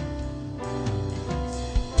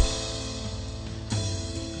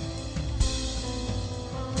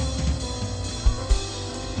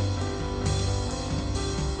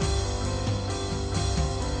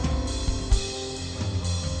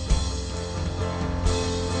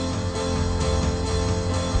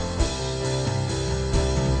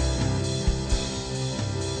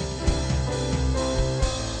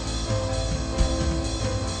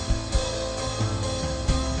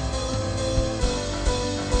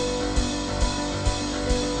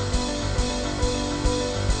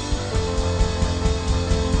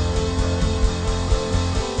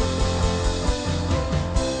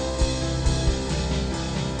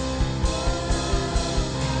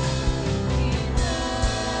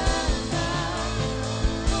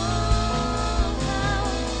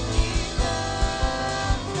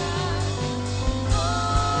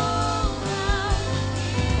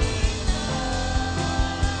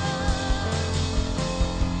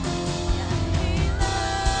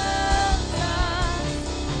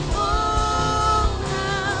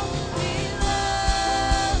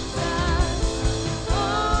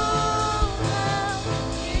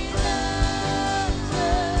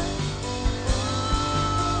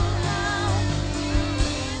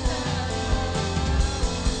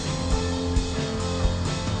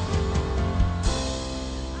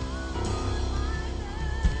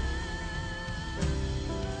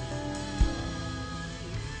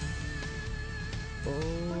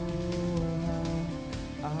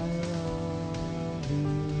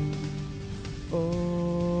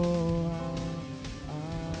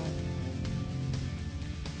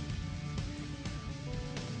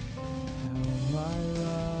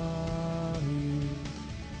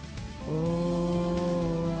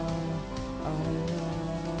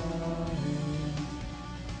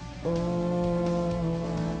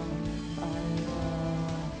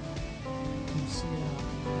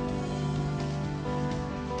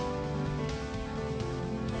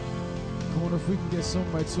 If we can get some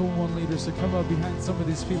of my 201 leaders to come up behind some of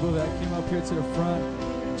these people that came up here to the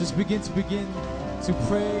front, just begin to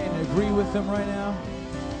pray and agree with them right now.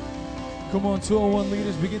 Come on, 201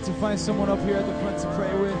 leaders, begin to find someone up here at the front to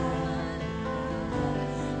pray with.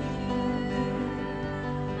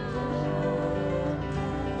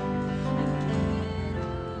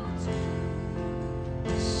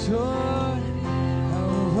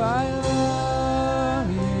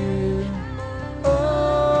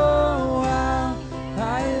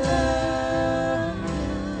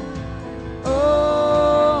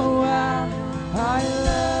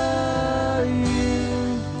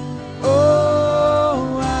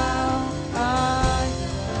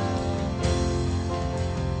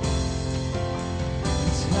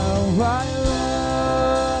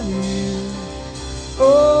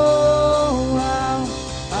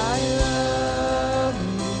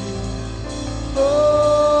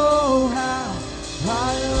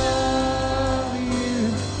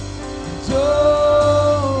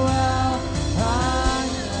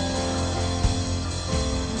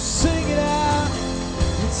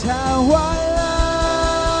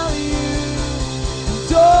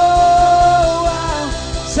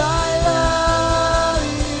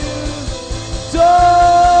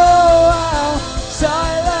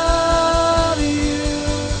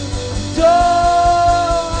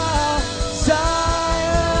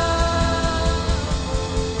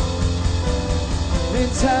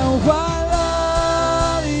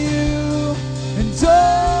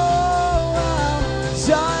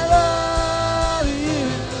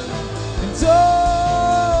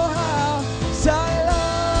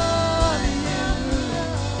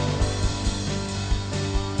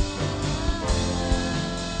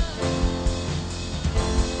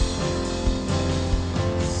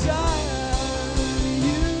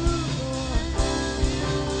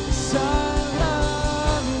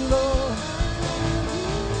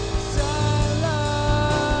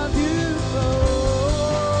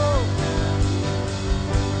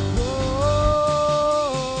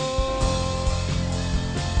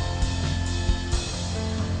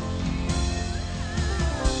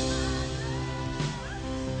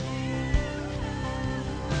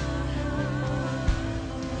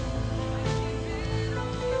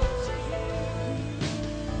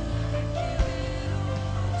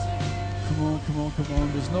 Come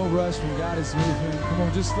on. There's no rush when God is moving. Come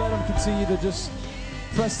on, just let him continue to just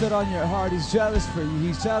press that on your heart. He's jealous for you.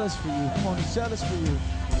 He's jealous for you. Come on, he's jealous for you.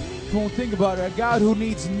 Come on, think about it. A God who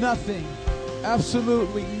needs nothing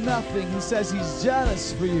absolutely nothing. He says he's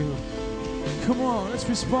jealous for you. Come on, let's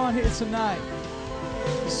respond here tonight.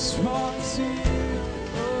 Respond to you.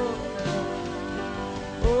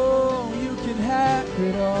 Oh, you can have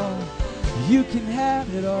it all. You can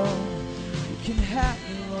have it all. You can have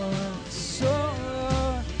it all. So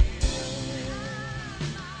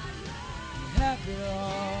have it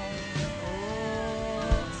all.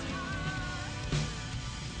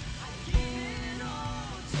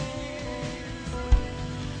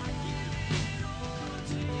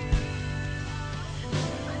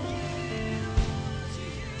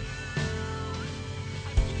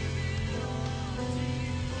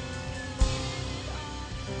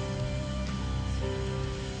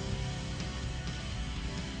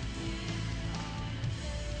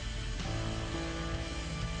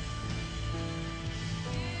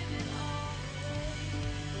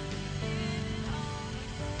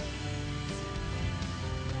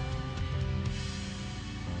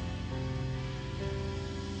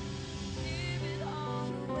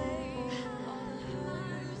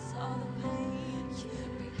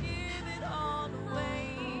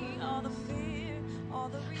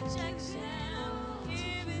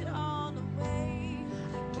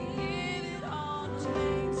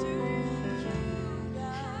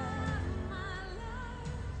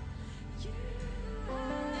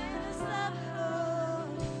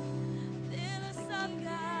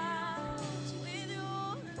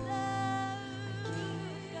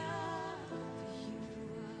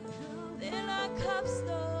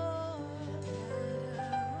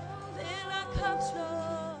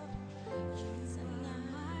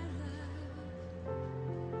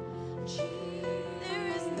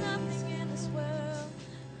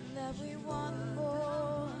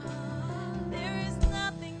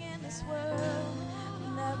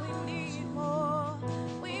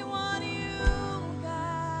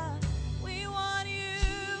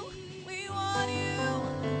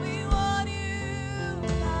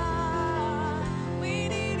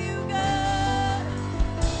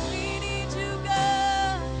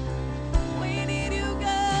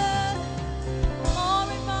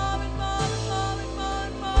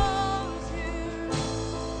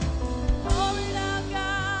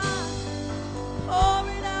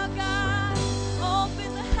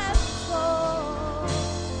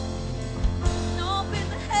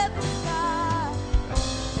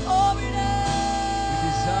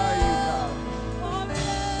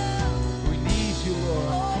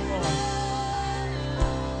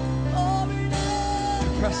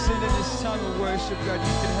 Press into this time of worship, God.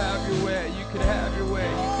 You can have your way. You can have your way.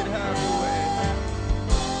 You can have your way.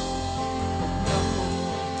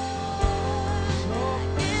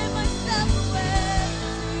 Give myself away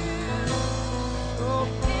to you.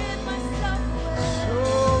 Give myself away.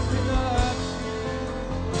 Open up.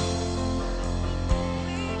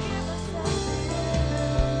 We give ourselves to you.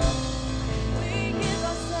 We give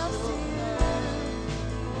ourselves to you. We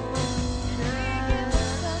give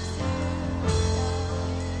ourselves to you.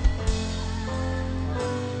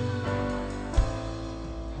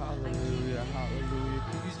 Hallelujah, hallelujah.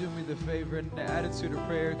 Can you do me the favor in the attitude of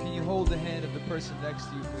prayer? Can you hold the hand of the person next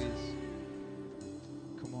to you, please?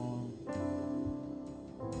 Come on.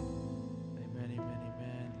 Amen, amen,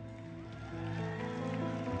 amen.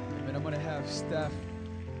 Amen. I'm going to have Steph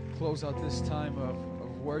close out this time of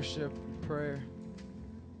worship and prayer.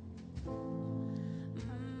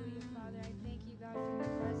 Hallelujah, Father. I thank you, God, for your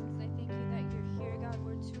presence. I thank you that you're here, God,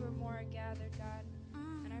 where two or more are gathered, God.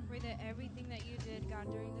 And I pray that everything that you did, God,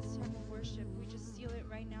 during this time of worship, we just seal it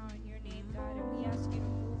right now in your name, God. And we ask you to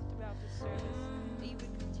move throughout the service, that you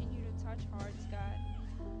would continue to touch hearts, God.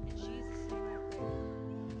 In Jesus' name I pray.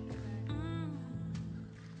 Amen.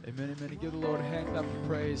 Amen, amen. And give the Lord a hand clap of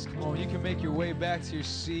praise. Come on, you can make your way back to your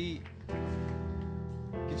seat.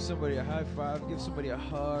 Give somebody a high five. Give somebody a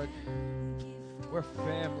hug. We're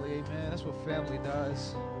family, amen. That's what family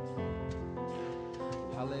does.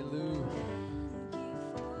 Hallelujah.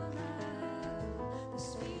 The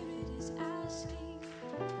Spirit is asking,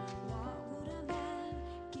 what would a man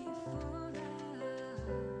give for love?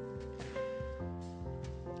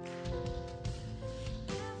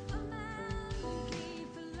 If a man gave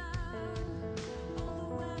for love all the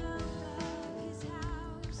wealth of his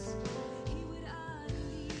house, he would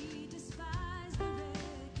utterly despise the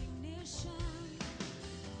recognition.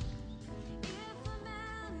 If a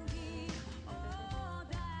man gave all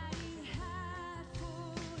that he had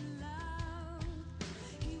for love,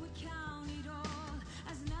 he would count it all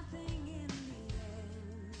as nothing in the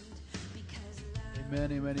end, because love.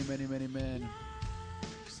 Amen, amen, amen, amen, amen.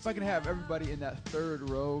 If I can have everybody in that third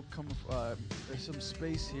row come, there's some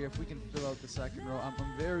space here. If we can fill out the second row. I'm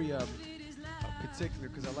very particular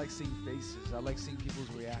because I like seeing faces. I like seeing people's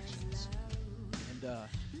reactions. And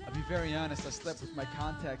I'll be very honest, I slept with my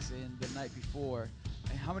contacts in the night before.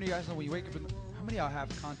 And how many of you guys know when you wake up how many of y'all have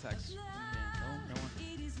contacts? No one?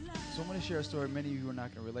 So I'm going to share a story many of you are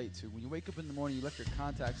not going to relate to. When you wake up in the morning, you left your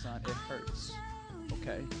contacts on, it hurts.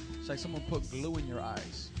 Okay? It's like someone put glue in your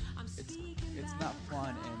eyes. It's not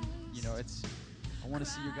fun, and you know, I want to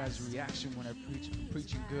see your guys' reaction when I preach. If I'm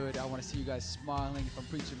preaching good, I want to see you guys smiling. If I'm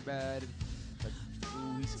preaching bad, like,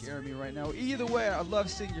 ooh, he's scaring me right now. Either way, I love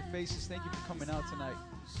seeing your faces. Thank you for coming out tonight.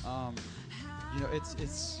 You know,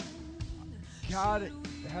 it's God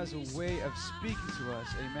has a way of speaking to us,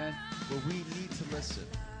 amen, but we need to listen,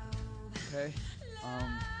 okay?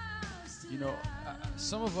 You know,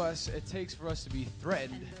 some of us, it takes for us to be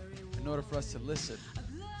threatened in order for us to listen.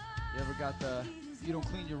 You ever got the, if you don't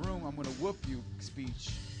clean your room, I'm going to whoop you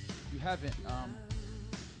speech? You haven't.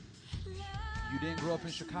 You didn't grow up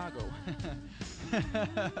in Chicago.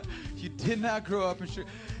 You did not grow up in Chicago.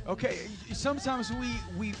 Okay, sometimes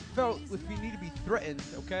we felt if we need to be threatened,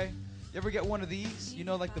 okay? You ever get one of these? You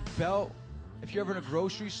know, like the belt? If you're ever in a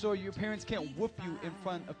grocery store, your parents can't whoop you in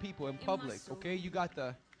front of people in public, okay? You got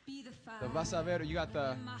the vas a ver, you got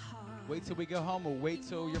the wait till we get home or wait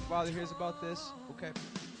till your father hears about this, okay?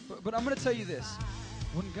 But I'm going to tell you this.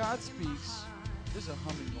 When God speaks, there's a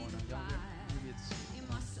humming going on down there. Maybe it's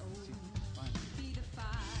fine. It's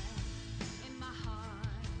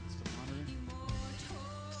the monitor.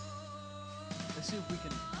 Let's see if we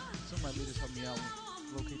can, some of my leaders help me out.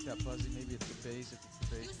 Locate that buzzing. Maybe it's the bass. If it's the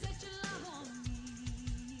bass,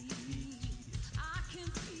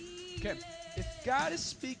 okay. If God is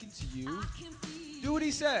speaking to you, do what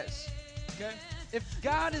he says. Okay? If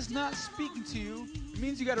God is not speaking to you, it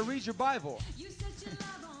means you got to read your Bible.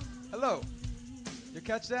 Hello? You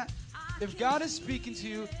catch that? If God is speaking to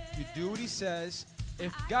you, you do what he says.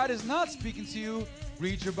 If God is not speaking to you,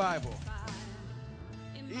 read your Bible.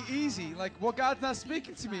 Easy. Like, well, God's not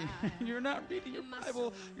speaking to me. You're not reading your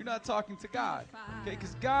Bible. You're not talking to God. Okay?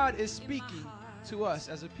 Because God is speaking to us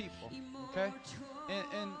as a people. Okay?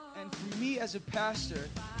 And for me as a pastor,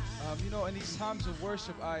 you know, in these times of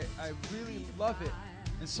worship, I really love it.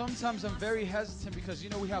 And sometimes I'm very hesitant because, you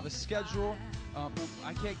know, we have a schedule.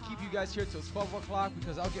 I can't keep you guys here till 12 o'clock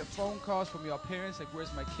because I'll get phone calls from your parents like,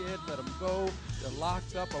 where's my kid? Let them go. They're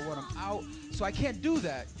locked up. I want them out. So I can't do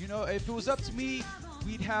that. You know, if it was up to me,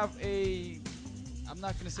 we'd have I'm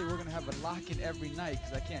not going to say we're going to have a lock-in every night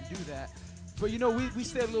because I can't do that. But, you know, we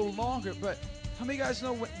stay a little longer. But how many of you guys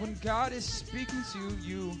know when God is speaking to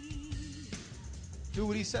you, you do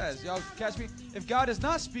what he says? Y'all catch me? If God is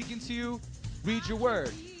not speaking to you, read your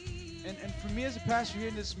word. And for me as a pastor here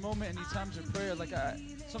in this moment, in these times of prayer, like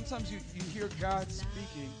sometimes you hear God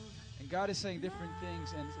speaking, and God is saying different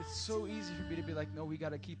things, and it's so easy for me to be like, no, we got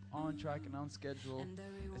to keep on track and on schedule.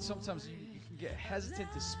 And sometimes you can get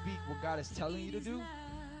hesitant to speak what God is telling you to do.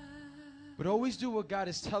 But always do what God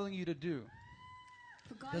is telling you to do.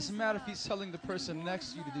 Doesn't matter if he's telling the person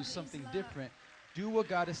next to you to do something different. Do what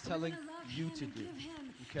God is telling you to do.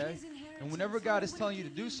 Okay? And whenever God is telling you to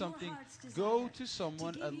do something, go to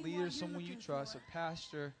someone, a leader, someone you trust, a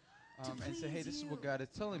pastor, and say, hey, this is what God is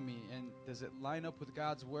telling me. And does it line up with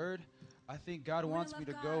God's word? I think God wants me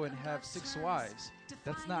to go and have 6 wives.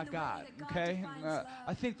 That's not God, okay?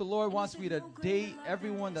 I think the Lord wants me to date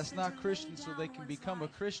everyone that's not Christian so they can become a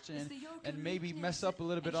Christian and maybe mess up a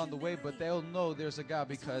little bit on the way, but they'll know there's a God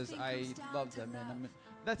because I love them. And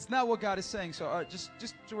that's not what God is saying. So just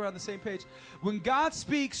so we're on the same page. When God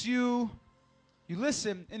speaks, you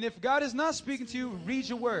listen. And if God is not speaking to you, read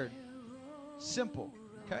your word. Simple,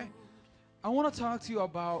 okay? I want to talk to you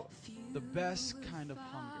about the best kind of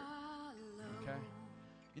hunger. Okay?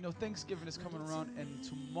 You know, Thanksgiving is coming around, and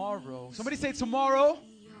tomorrow, somebody say tomorrow,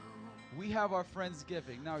 we have our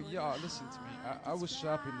Friendsgiving. Now, y'all, listen to me. I was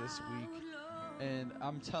shopping this week, and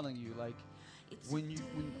I'm telling you, like,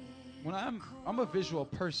 when I'm a visual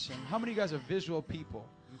person. How many of you guys are visual people?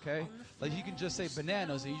 Okay? Like, you can just say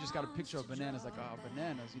bananas, and you just got a picture of bananas, like, oh,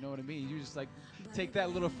 bananas, you know what I mean? You just, like, take that a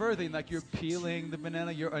little further, and, like, you're peeling the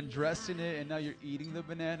banana, you're undressing it, and now you're eating the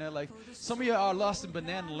banana. Like, some of you are lost in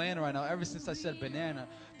banana land right now, ever since I said banana.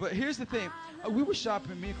 But here's the thing. We were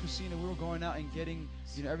shopping, me and Christina, we were going out and getting,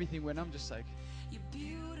 you know, everything, and I'm just like,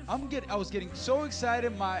 I was getting so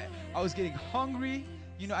excited, I was getting hungry.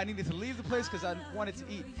 You know, I needed to leave the place because I wanted to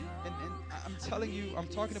eat. And I'm telling you, I'm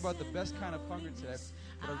talking about the best kind of hunger today.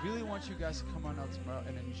 But I really want you guys to come on out tomorrow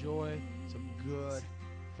and enjoy some good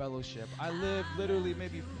fellowship. I live literally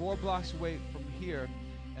maybe 4 blocks away from here,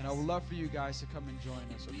 and I would love for you guys to come and join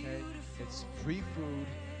us, okay? It's free food.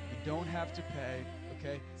 You don't have to pay,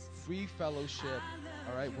 okay? free fellowship.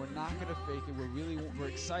 All right, we're not gonna fake it. We're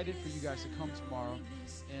excited for you guys to come tomorrow.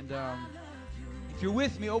 And if you're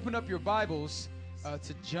with me, open up your Bibles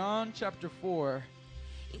to John chapter 4,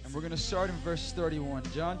 and we're gonna start in verse 31.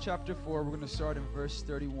 John chapter 4, we're gonna start in verse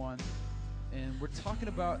 31, and we're talking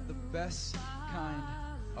about the best kind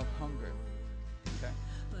of hunger. Okay.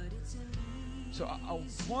 So I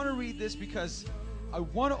want to read this because I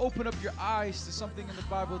want to open up your eyes to something in the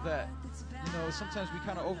Bible that, you know, sometimes we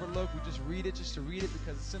kind of overlook. We just read it just to read it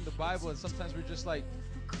because it's in the Bible, and sometimes we're just like,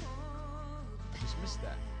 just miss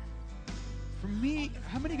that. For me,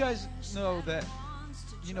 how many guys know that,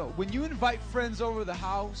 you know, when you invite friends over the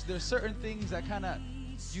house, there's certain things that kind of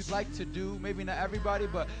you'd like to do, maybe not everybody,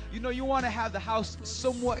 but you know, you want to have the house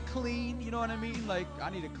somewhat clean, you know what I mean? Like,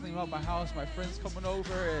 I need to clean up my house, my friends coming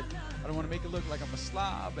over, and I don't want to make it look like I'm a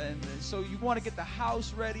slob, and so you want to get the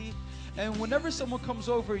house ready. And whenever someone comes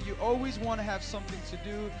over, you always want to have something to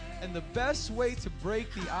do, and the best way to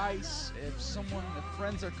break the ice, if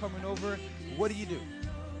friends are coming over, what do?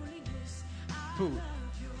 Food.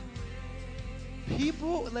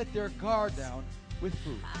 People let their guard down with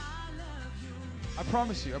food. I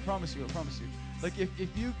promise you. Like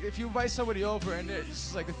if you invite somebody over and it's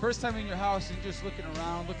just like the first time in your house and you're just looking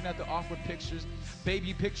around, looking at the awkward pictures,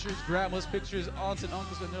 baby pictures, grandma's pictures, aunts and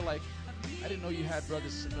uncles, and they're like, I didn't know you had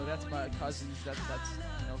brothers. No, that's my cousins. That's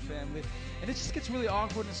you know, family. And it just gets really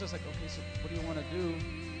awkward, and it's just like, okay, so what do you want to do?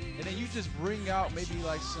 And then you just bring out maybe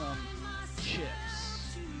like some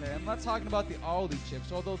chips. Okay, I'm not talking about the Aldi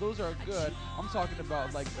chips, although those are good. I'm talking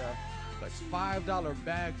about like the $5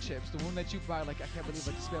 bag chips, the one that you buy, like, I can't believe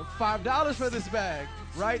I just spent $5 for this bag,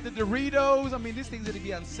 right? The Doritos, I mean, these things are to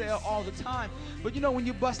be on sale all the time. But you know, when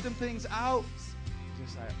you bust them things out,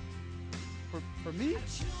 just like, for me,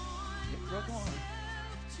 get drunk on.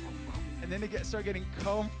 And then they start getting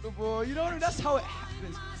comfortable. You know what I mean? That's how it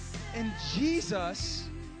happens. And Jesus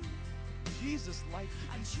liked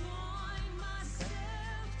to eat. Okay?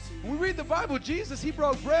 When we read the Bible, Jesus, he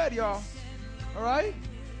broke bread, y'all. All right?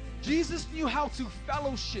 Jesus knew how to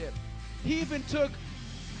fellowship. He even took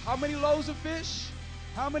how many loaves of fish?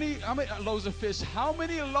 How many loaves of fish? How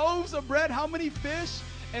many loaves of bread? How many fish?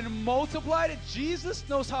 And multiplied it. Jesus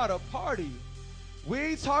knows how to party. We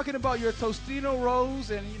ain't talking about your Tostino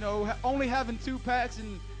rolls and, you know, only having 2 packs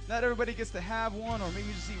and not everybody gets to have one, or maybe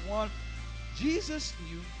you just eat one. Jesus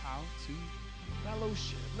knew how to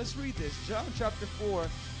fellowship. Let's read this. John chapter 4,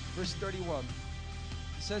 verse 31.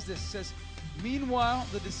 It says this. It says, meanwhile,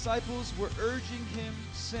 the disciples were urging him,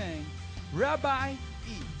 saying, Rabbi,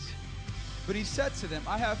 eat. But he said to them,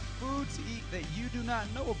 I have food to eat that you do not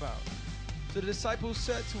know about. So the disciples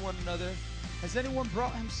said to one another, has anyone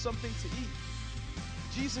brought him something to eat?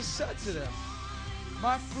 Jesus said to them,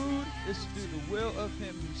 my food is to do the will of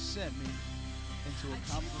him who sent me and to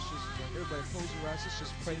accomplish his work. Everybody close your eyes. Let's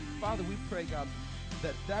just pray. Father, we pray, God,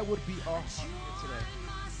 that would be our heart here today.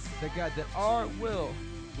 That, God, that our will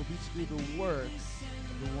be to do the work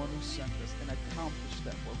of the one who sent us and accomplish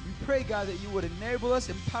that work. We pray, God, that you would enable us,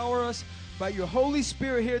 empower us by your Holy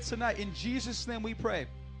Spirit here tonight. In Jesus' name we pray.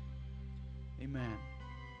 Amen.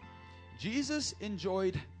 Jesus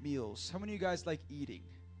enjoyed meals. How many of you guys like eating?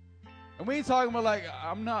 And we ain't talking about like,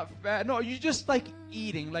 I'm not fat. No, you just like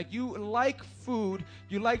eating. Like you like food.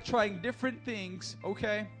 You like trying different things,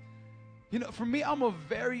 okay? You know, for me, I'm a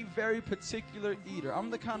very, very particular eater. I'm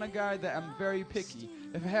the kind of guy that I'm very picky.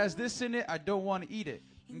 If it has this in it, I don't want to eat it,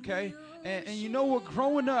 okay? And you know what,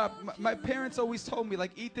 growing up, my parents always told me,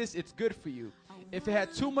 like, eat this, it's good for you. If it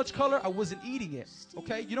had too much color, I wasn't eating it,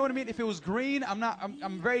 okay? You know what I mean? If it was green,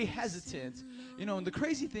 I'm very hesitant. You know, and the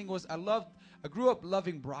crazy thing was I grew up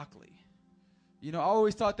loving broccoli. You know, I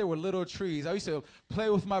always thought there were little trees. I used to play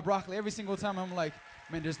with my broccoli every single time. I'm like,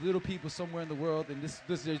 man, there's little people somewhere in the world, and this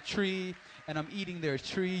is their tree, and I'm eating their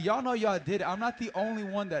tree. Y'all know y'all did it. I'm not the only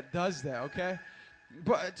one that does that, okay?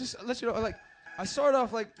 But just to let you know, like, I started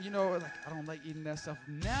off like, you know, like, I don't like eating that stuff.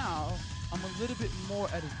 Now, I'm a little bit more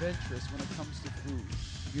adventurous when it comes to food.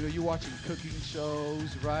 You know, you're watching cooking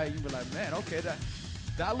shows, right? You be like, man, okay,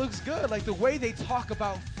 that looks good. Like, the way they talk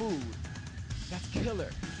about food, that's killer.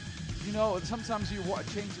 You know, sometimes you're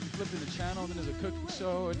flipping the channel, and then there's a cooking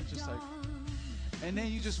show, and it's just like, and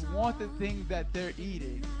then you just want the thing that they're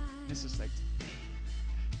eating. And it's just like,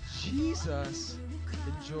 Jesus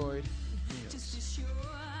enjoyed meals.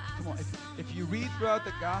 Come on, if you read throughout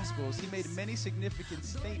the Gospels, he made many significant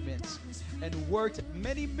statements and worked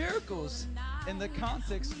many miracles in the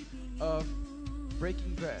context of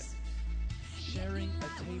breaking bread, sharing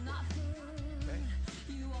a table. Okay?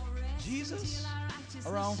 Jesus,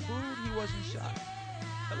 around food, he wasn't shy.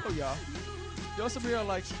 Hello, y'all. Y'all some here are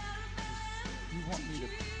like, you want me to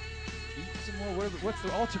eat some more. What's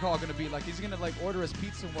the altar call going to be like? He's going to like order us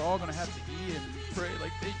pizza and we're all going to have to eat and pray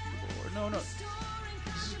like, thank you, Lord. No.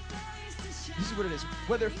 This is what it is.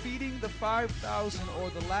 Whether feeding the 5,000 or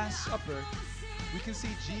the Last Supper, we can see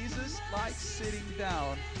Jesus like sitting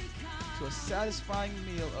down to a satisfying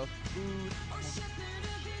meal of food.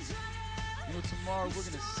 You know, tomorrow we're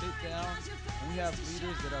going to sit down and we have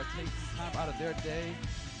leaders that are taking time out of their day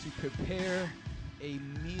to prepare a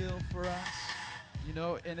meal for us. You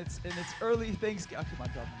know, and it's early Thanksgiving. I keep my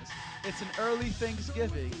dropping this. It's an early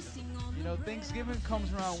Thanksgiving. You know, Thanksgiving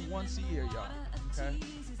comes around once a year, y'all. Okay.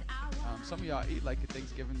 Some of y'all eat like a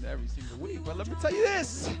Thanksgiving every single week, but let me tell you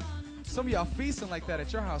this. Some of y'all feasting like that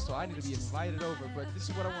at your house, so I need to be invited over. But this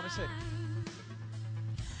is what I want to say.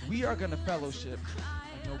 We are going to fellowship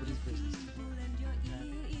like nobody's business.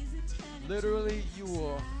 Okay? Literally, you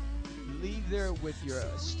will leave there with your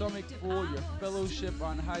stomach full, your fellowship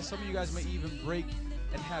on high. Some of you guys may even break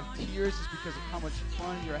and have tears just because of how much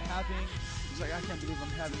fun you're having. It's like, I can't believe I'm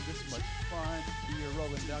having this much fun. You're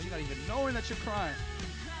rolling down. You're not even knowing that you're crying.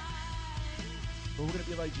 But we're going to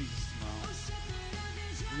be like Jesus tomorrow.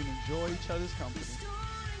 We're going to enjoy each other's company.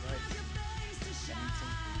 Right? And eat some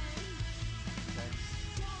food. Okay?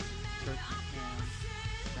 Turkey, ham,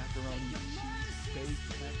 macaroni, cheese, baked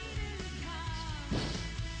macaroni, cheese.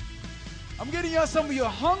 I'm getting y'all some of you are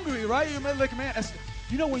hungry, right? You're like, man,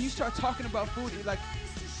 you know, when you start talking about food, you're like,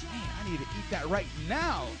 man, I need to eat that right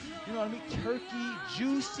now. You know what I mean? Turkey,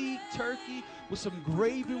 juicy turkey with some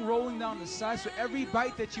gravy rolling down the side. So every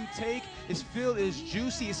bite that you take is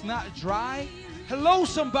juicy. It's not dry. Hello,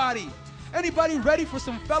 somebody. Anybody ready for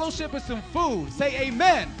some fellowship and some food? Say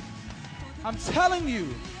amen. I'm telling you,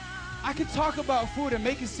 I can talk about food and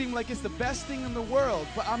make it seem like it's the best thing in the world,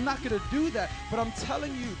 but I'm not going to do that. But I'm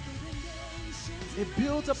telling you, it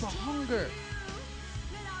builds up a hunger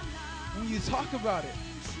when you talk about it.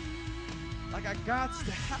 Like, I got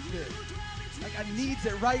to have it. Like, I needs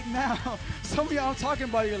it right now. Some of y'all I'm talking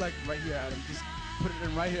about, you're like, right here, Adam. Just put it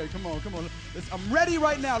in right here. Come on. I'm ready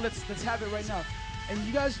right now. Let's have it right now. And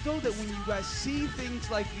you guys know that when you guys see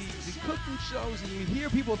things like the cooking shows and you hear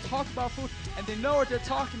people talk about food and they know what they're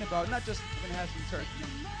talking about, not just we're going to have some turkey,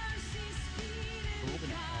 but we're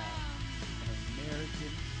going to have an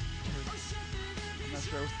American turkey. I'm not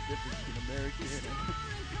sure what's the difference between American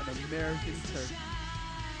and an American turkey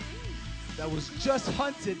that was just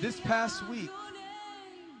hunted this past week,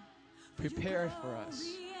 prepared for us,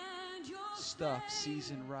 stuffed,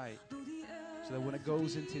 seasoned right, so that when it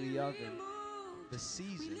goes into the oven, the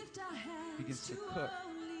season begins to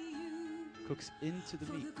cooks into the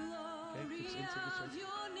meat, okay, cooks into the turkey.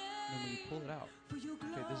 And then when you pull it out,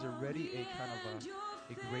 okay, there's already a kind of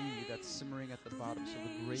a gravy that's simmering at the bottom, so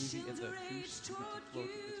the gravy and the juice begin to flow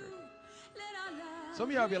through the turkey. Some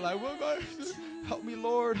of y'all be like, well, God, help me,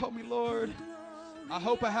 Lord, help me, Lord. I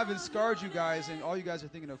hope I haven't scarred you guys and all you guys are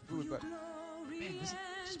thinking of food, but man, this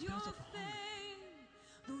just builds up a hunger.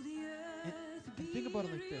 And think about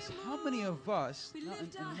it like this. How many of us, not in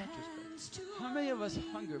retrospect, how many of us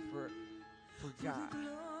hunger for God?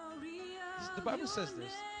 The Bible says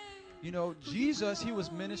this. You know, Jesus, he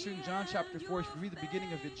was ministering, John chapter 4, if you read the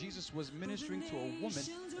beginning of it, Jesus was ministering to a woman.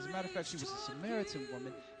 As a matter of fact, she was a Samaritan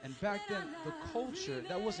woman. And back then, the culture,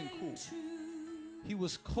 that wasn't cool. He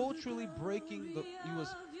was culturally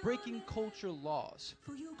breaking culture laws.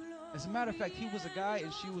 As a matter of fact, he was a guy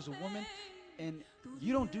and she was a woman, and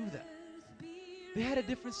you don't do that. They had a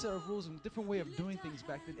different set of rules and a different way of doing things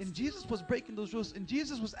back then. And Jesus was breaking those rules, and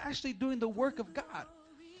Jesus was actually doing the work of God.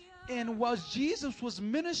 And while Jesus was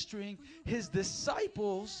ministering, his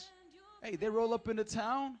disciples, hey, they roll up into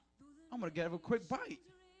town. I'm going to get a quick bite.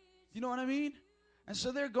 You know what I mean? And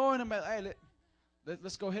so they're going, and like, hey,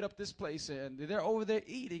 let's go hit up this place. And they're over there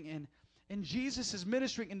eating. And Jesus is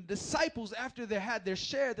ministering. And the disciples, after they had their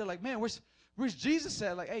share, they're like, man, where's Jesus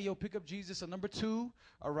at? Like, hey, yo, pick up Jesus at number 2.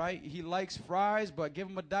 All right, he likes fries, but give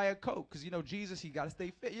him a Diet Coke because, you know, Jesus, he got to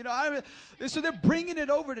stay fit. You know, I mean, so they're bringing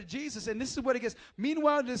it over to Jesus, and this is what it gets.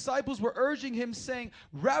 Meanwhile, the disciples were urging him, saying,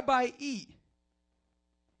 Rabbi, eat.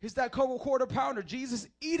 Here's that quarter pounder. Jesus,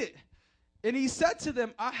 eat it. And he said to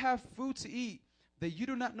them, I have food to eat that you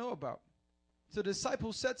do not know about. So the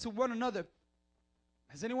disciples said to one another,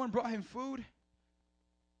 has anyone brought him food?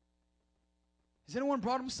 Has anyone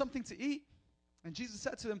brought him something to eat? And Jesus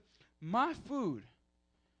said to them, my food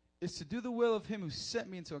is to do the will of him who sent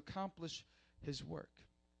me and to accomplish his work.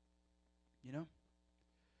 You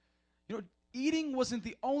know, eating wasn't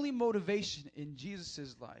the only motivation in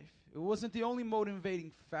Jesus' life. It wasn't the only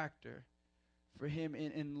motivating factor for him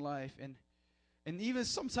in life. And even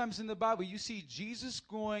sometimes in the Bible, you see Jesus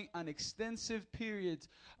going on extensive periods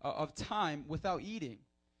of time without eating.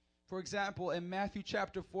 For example, in Matthew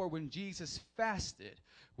chapter 4, when Jesus fasted,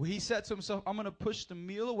 where he said to himself, I'm going to push the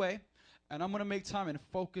meal away, and I'm going to make time and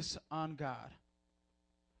focus on God.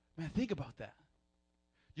 Man, think about that.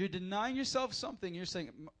 You're denying yourself something. You're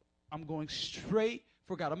saying, I'm going straight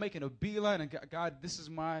for God. I'm making a beeline, and God, this is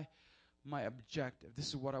my objective. This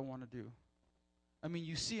is what I want to do. I mean,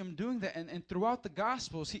 you see him doing that, and throughout the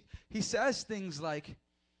Gospels, he says things like,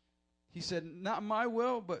 he said, not my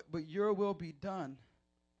will, but your will be done.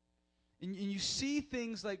 And you see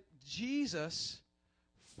things like Jesus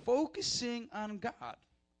focusing on God,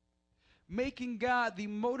 making God the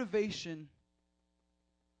motivation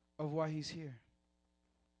of why he's here.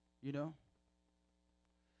 You know?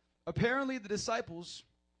 Apparently the disciples,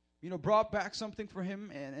 brought back something for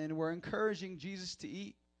him and were encouraging Jesus to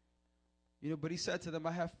eat. But he said to them,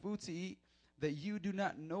 I have food to eat that you do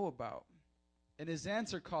not know about. And his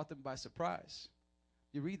answer caught them by surprise.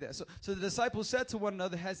 You read that. So the disciples said to one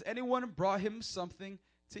another, has anyone brought him something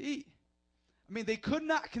to eat? I mean, they could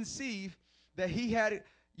not conceive that he had,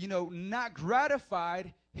 not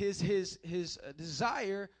gratified his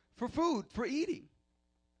desire for food, for eating.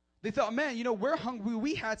 They thought, man, we're hungry.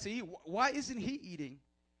 We had to eat. Why isn't he eating?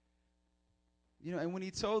 And when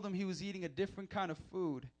he told them he was eating a different kind of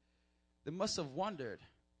food, they must have wondered,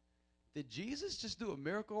 did Jesus just do a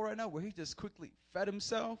miracle right now where he just quickly fed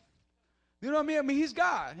himself? You know what I mean? I mean, he's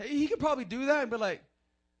God. He could probably do that and be like,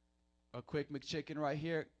 a quick McChicken right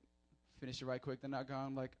here. Finish it right quick, then not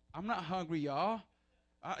gone. Like, I'm not hungry, y'all.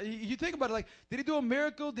 You think about it, like, did he do a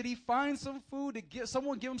miracle? Did he find some food? Did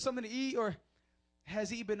someone give him something to eat? Or has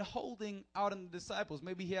he been holding out on the disciples?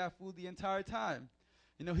 Maybe he had food the entire time.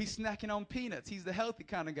 He's snacking on peanuts. He's the healthy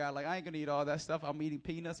kind of guy. Like, I ain't going to eat all that stuff. I'm eating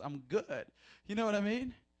peanuts. I'm good. You know what I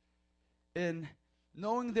mean? And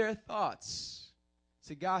knowing their thoughts.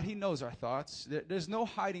 See, God, he knows our thoughts. There's no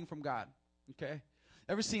hiding from God, okay?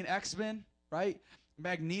 Ever seen X-Men, right?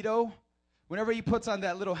 Magneto, whenever he puts on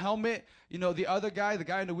that little helmet, the other guy, the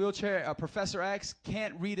guy in the wheelchair, Professor X,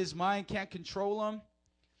 can't read his mind, can't control him.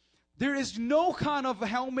 There is no kind of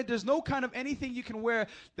helmet, there's no kind of anything you can wear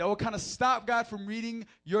that will kind of stop God from reading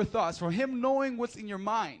your thoughts, from him knowing what's in your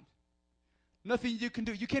mind. Nothing you can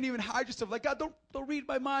do. You can't even hide yourself. Like, God, don't read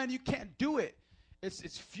my mind. You can't do it.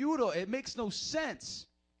 It's futile. It makes no sense.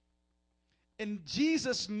 And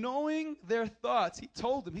Jesus, knowing their thoughts, he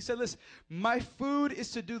told them, he said, listen, my food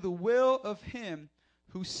is to do the will of him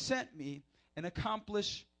who sent me and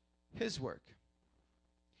accomplish his work.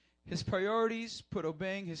 His priorities put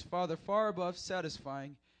obeying his Father far above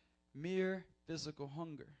satisfying mere physical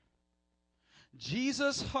hunger.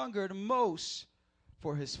 Jesus hungered most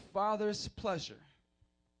for his Father's pleasure.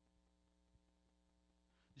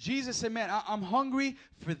 Jesus said, man, I'm hungry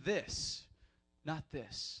for this, not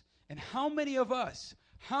this. And how many of us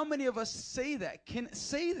say that, can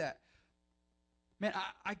say that? Man,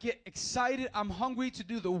 I get excited. I'm hungry to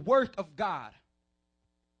do the work of God.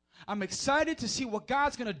 I'm excited to see what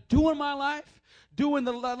God's going to do in my life, do in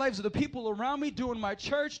the lives of the people around me, do in my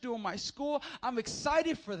church, do in my school. I'm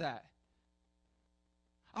excited for that.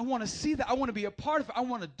 I want to see that. I want to be a part of it. I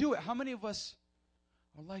want to do it. How many of us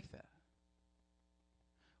are like that?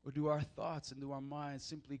 Or do our thoughts and do our minds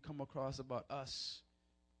simply come across about us?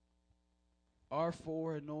 Our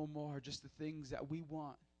for and no more, just the things that we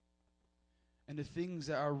want. And the things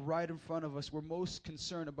that are right in front of us, we're most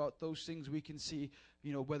concerned about those things we can see,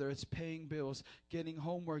 whether it's paying bills, getting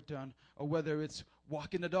homework done, or whether it's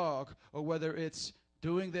walking the dog, or whether it's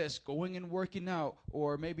doing this, going and working out,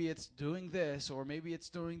 or maybe it's doing this, or maybe it's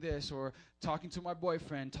doing this, or talking to my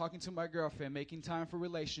boyfriend, talking to my girlfriend, making time for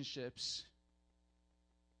relationships.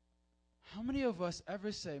 How many of us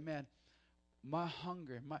ever say, man, my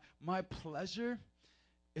hunger, my pleasure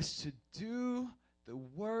is to do the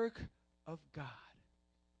work of God?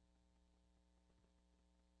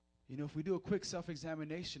 If we do a quick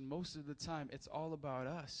self-examination, most of the time it's all about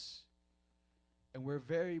us. And we're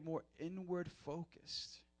very more inward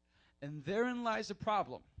focused. And therein lies the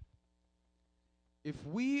problem. If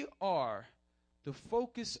we are the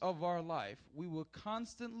focus of our life, we will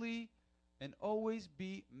constantly and always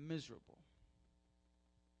be miserable.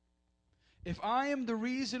 If I am the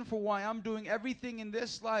reason for why I'm doing everything in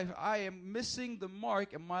this life, I am missing the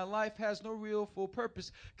mark and my life has no real full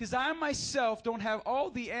purpose. Because I myself don't have all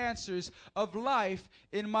the answers of life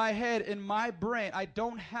in my head, in my brain. I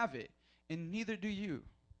don't have it, and neither do you.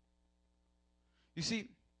 You see,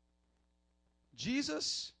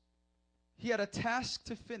 Jesus, he had a task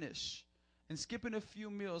to finish, and skipping a few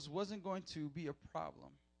meals wasn't going to be a problem.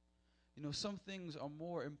 Some things are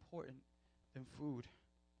more important than food.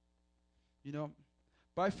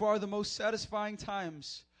 By far the most satisfying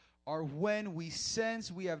times are when we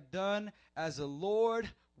sense we have done as the Lord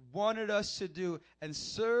wanted us to do and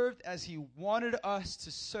served as He wanted us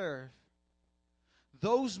to serve.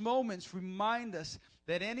 Those moments remind us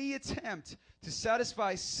that any attempt to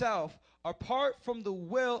satisfy self apart from the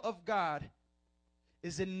will of God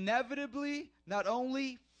is inevitably not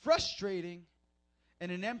only frustrating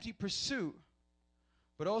and an empty pursuit,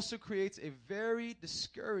 but also creates a very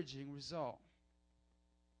discouraging result.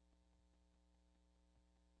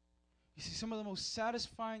 You see, some of the most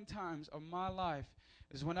satisfying times of my life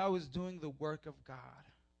is when I was doing the work of God.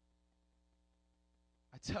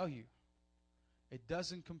 I tell you, it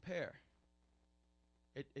doesn't compare.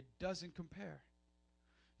 It doesn't compare.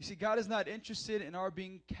 You see, God is not interested in our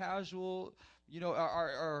being casual,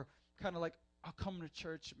 our kind of like, I'll come to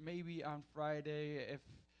church maybe on Friday if,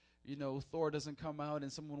 Thor doesn't come out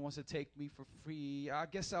and someone wants to take me for free. I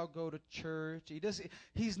guess I'll go to church.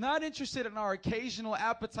 He's not interested in our occasional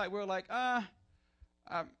appetite. We're like, I'll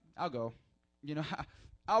go.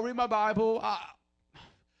 I'll read my Bible.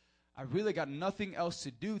 I really got nothing else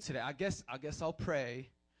to do today. I guess I'll pray.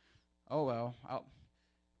 Oh, well,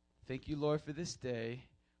 thank you, Lord, for this day.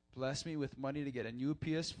 Bless me with money to get a new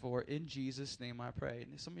PS4. In Jesus' name I pray.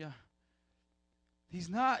 And some of y'all, he's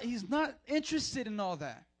not interested in all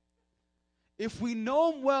that. If we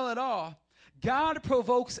know Him well at all, God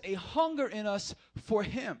provokes a hunger in us for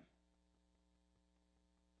Him.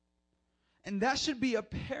 And that should be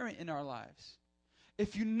apparent in our lives.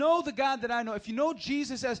 If you know the God that I know, if you know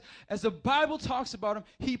Jesus as the Bible talks about Him,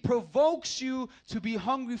 He provokes you to be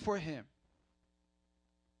hungry for Him.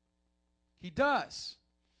 He does.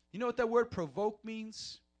 You know what that word provoke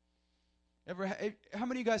means? How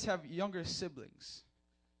many of you guys have younger siblings?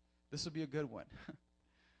 This will be a good one.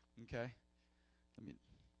 Okay.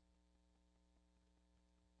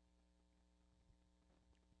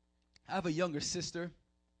 I have a younger sister,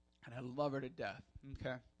 and I love her to death.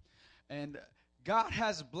 Okay. And God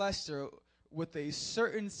has blessed her with a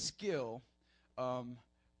certain skill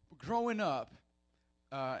growing up,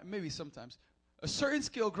 maybe sometimes, a certain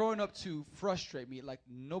skill growing up to frustrate me like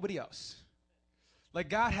nobody else. Like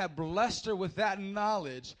God had blessed her with that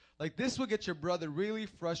knowledge. Like this will get your brother really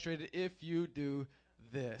frustrated if you do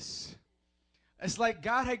this. It's like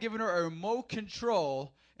God had given her a remote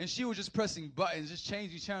control, and she was just pressing buttons, just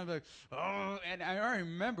changing channels. Like, oh, and I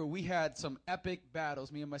remember we had some epic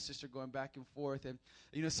battles, me and my sister going back and forth. And,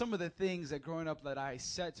 some of the things that growing up that I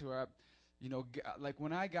said to her, like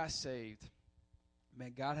when I got saved,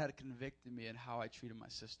 man, God had convicted me in how I treated my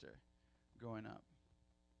sister growing up.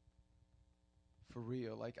 For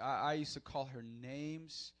real. Like, I used to call her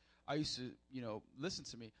names. I used to, listen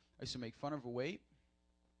to me. I used to make fun of her weight.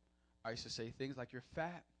 I used to say things like, you're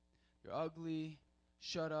fat, you're ugly,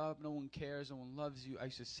 shut up, no one cares, no one loves you. I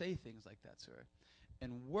used to say things like that to her.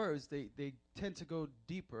 And words, they tend to go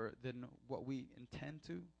deeper than what we intend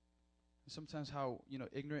to. Sometimes how,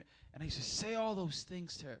 ignorant. And I used to say all those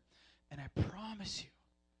things to her. And I promise you,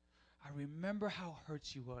 I remember how hurt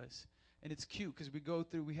she was. And it's cute because we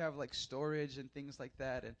have like storage and things like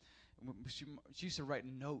that. And she used to write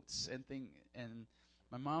notes and and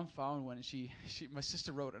my mom found one, and my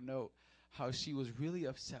sister wrote a note how she was really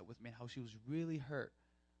upset with me and how she was really hurt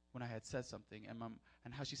when I had said something,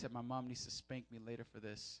 and how she said my mom needs to spank me later for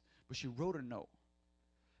this. But she wrote a note.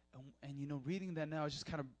 And reading that now, it just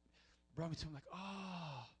kind of brought me to like,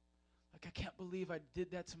 oh, like I can't believe I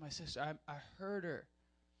did that to my sister. I hurt her.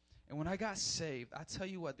 And when I got saved, I tell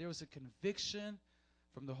you what, there was a conviction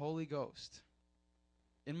from the Holy Ghost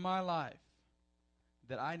in my life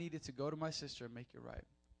that I needed to go to my sister and make it right.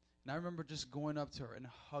 And I remember just going up to her and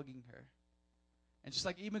hugging her. And just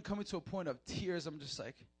like even coming to a point of tears, I'm just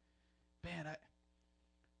like, man, I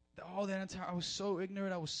was so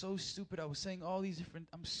ignorant. I was so stupid. I was saying all these different,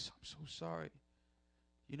 I'm so sorry.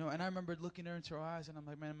 And I remember looking her into her eyes, and I'm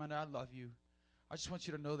like, man, I love you. I just want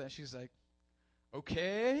you to know that. She's like,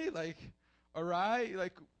 okay, like, all right,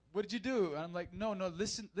 like, what did you do? And I'm like, no,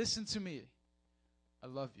 listen to me. I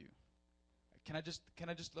love you. Can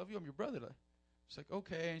I just love you? I'm your brother. She's like,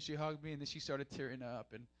 okay. And she hugged me, and then she started tearing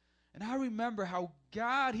up. And I remember how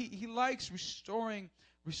God, he likes restoring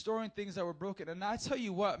things that were broken. And I tell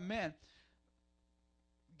you what, man,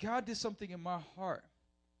 God did something in my heart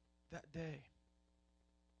that day.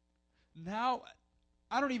 Now,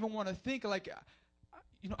 I don't even want to think like,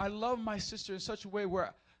 I love my sister in such a way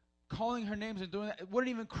where calling her names and doing that, it wouldn't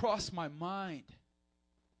even cross my mind.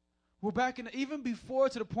 Well, even before,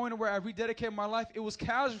 to the point where I rededicated my life, it was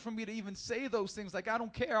casual for me to even say those things. Like, I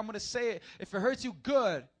don't care. I'm going to say it. If it hurts you,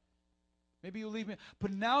 good. Maybe you leave me.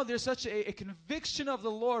 But now there's such a conviction of the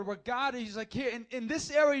Lord where God is like, here, in this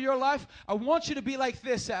area of your life, I want you to be like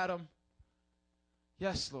this, Adam.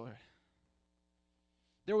 Yes, Lord.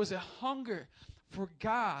 There was a hunger for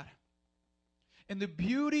God. And the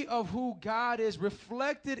beauty of who God is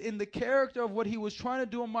reflected in the character of what he was trying to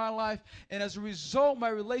do in my life. And as a result, my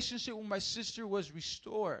relationship with my sister was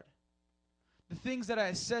restored. The things that I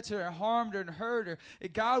had said to her, harmed her and hurt her,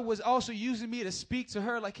 God was also using me to speak to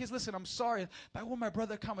her. Like, hey, listen, I'm sorry. Why would my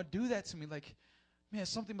brother come and do that to me? Like, man,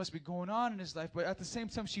 something must be going on in his life. But at the same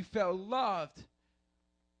time, she felt loved.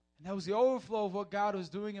 And that was the overflow of what God was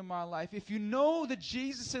doing in my life. If you know that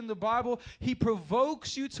Jesus in the Bible, he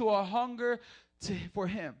provokes you to a hunger for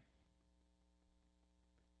him.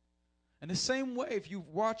 And the same way, if you're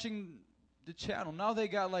watching the channel, now they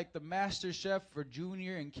got like the Master Chef for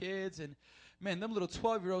junior and kids. And man, them little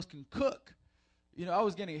 12-year-olds can cook. You know, I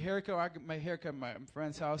was getting a haircut. I got my haircut at my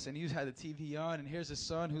friend's house, and he had the TV on, and here's his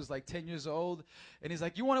son who's like 10 years old. And he's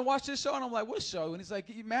like, you want to watch this show? And I'm like, what show? And he's like,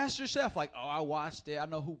 Master Chef. Like, oh, I watched it. I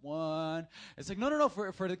know who won. It's like, no,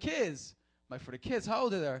 for the kids. I'm like, for the kids, how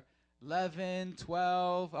old are they? 11,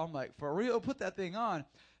 12. I'm like, for real? Put that thing on.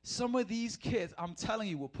 Some of these kids, I'm telling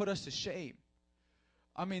you, will put us to shame.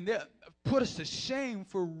 I mean, they put us to shame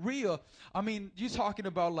for real. I mean, you're talking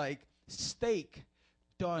about like steak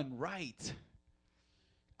done right.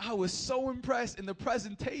 I was so impressed in the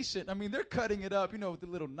presentation. I mean, they're cutting it up, you know, with the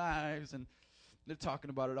little knives, and they're talking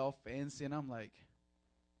about it all fancy. And I'm like,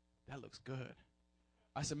 that looks good.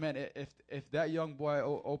 I said, man, if that young boy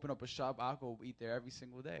open up a shop, I'll go eat there every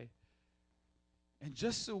single day. And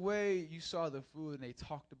just the way you saw the food and they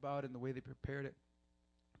talked about it and the way they prepared it,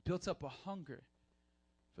 built up a hunger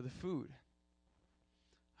for the food.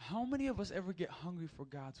 How many of us ever get hungry for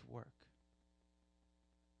God's work?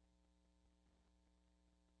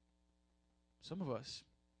 Some of us.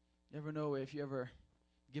 You ever know if you ever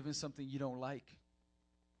given something you don't like?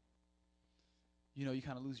 You know, you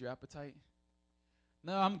kind of lose your appetite.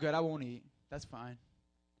 No, I'm good. I won't eat. That's fine.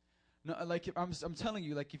 No, like I'm telling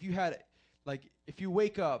you, like if you had, like if you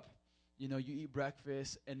wake up, you know, you eat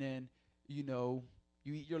breakfast, and then you know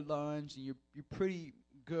you eat your lunch, and you're pretty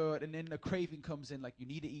good, and then the craving comes in, like you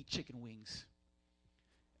need to eat chicken wings.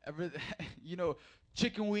 You know,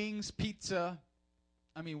 chicken wings, pizza.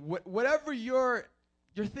 I mean, whatever your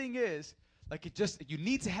thing is, like you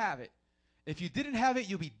need to have it. If you didn't have it,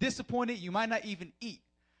 you'll be disappointed. You might not even eat.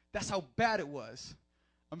 That's how bad it was.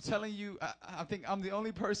 I'm telling you, I think I'm the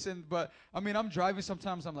only person, but I mean, I'm driving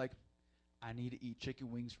sometimes. I'm like, I need to eat chicken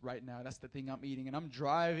wings right now. That's the thing I'm eating. And I'm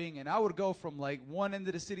driving, and I would go from like one end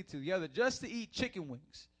of the city to the other just to eat chicken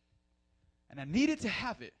wings. And I needed to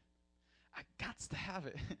have it. I got to have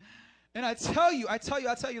it. And I tell you,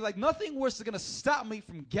 like nothing worse is going to stop me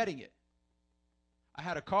from getting it. I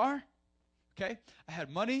had a car, okay? I had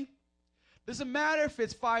money. Doesn't matter if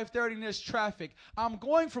it's 5:30 and there's traffic. I'm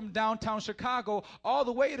going from downtown Chicago all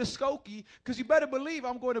the way to Skokie, because you better believe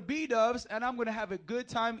I'm going to B-Dubs, and I'm going to have a good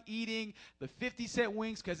time eating the 50-cent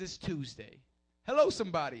wings because it's Tuesday. Hello,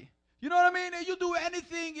 somebody. You know what I mean? And you'll do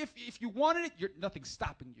anything if you wanted it. Nothing's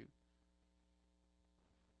stopping you.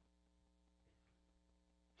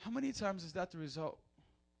 How many times is that the result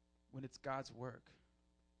when it's God's work?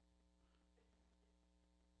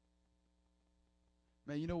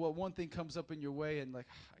 Man, you know what? One thing comes up in your way, and like,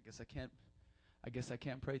 I guess I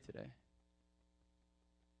can't pray today.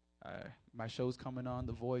 My show's coming on,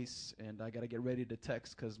 The Voice, and I got to get ready to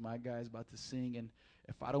text because my guy's about to sing, and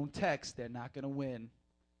if I don't text, they're not going to win.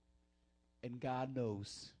 And God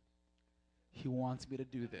knows he wants me to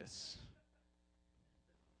do this.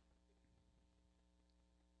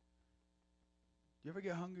 Do you ever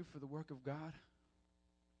get hungry for the work of God?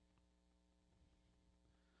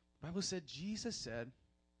 The Bible said, Jesus said,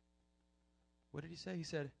 what did he say? He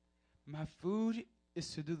said, my food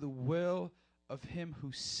is to do the will of him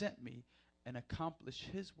who sent me and accomplish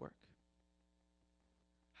his work.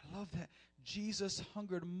 I love that. Jesus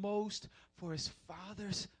hungered most for his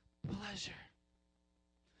Father's pleasure.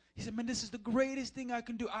 He said, man, this is the greatest thing I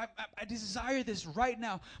can do. I desire this right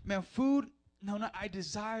now. Man, food, no, I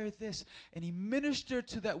desire this. And he ministered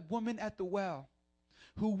to that woman at the well,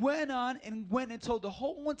 who went and told the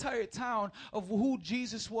whole entire town of who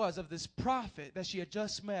Jesus was, of this prophet that she had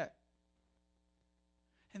just met.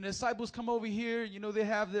 And the disciples come over here, you know, they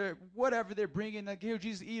have their, whatever they're bringing, like, here,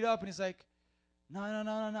 Jesus, eat up. And he's like, no,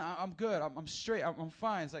 I'm good. I'm straight. I'm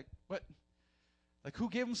fine. It's like, what? Like, who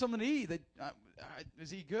gave him something to eat?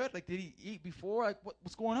 Is he good? Like, did he eat before? Like,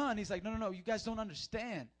 what's going on? He's like, no, you guys don't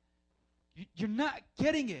understand. You're not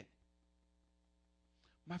getting it.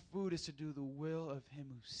 My food is to do the will of him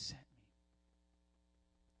who sent me.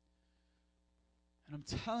 And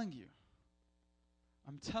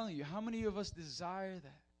I'm telling you, how many of us desire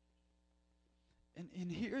that?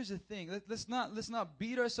 And here's the thing. Let's not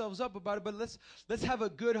beat ourselves up about it, but let's have a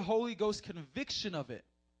good Holy Ghost conviction of it.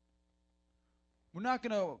 We're not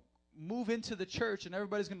going to move into the church and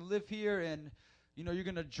everybody's going to live here and, you're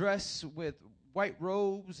going to dress with white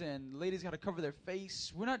robes and ladies got to cover their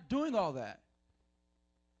face. We're not doing all that.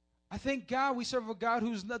 I thank God we serve a God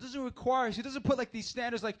who doesn't require us. He doesn't put like these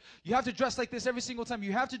standards like you have to dress like this every single time.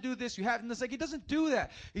 You have to do this. You have to. It's like he doesn't do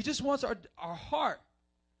that. He just wants our heart.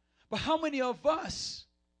 But how many of us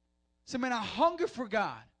say, man, I hunger for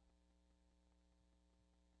God?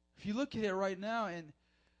 If you look at it right now,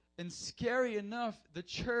 and scary enough, the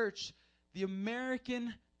church, the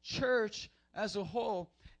American church as a whole,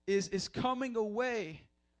 is coming away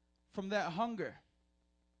from that hunger.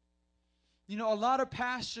 A lot of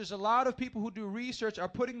pastors, a lot of people who do research are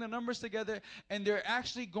putting the numbers together, and they're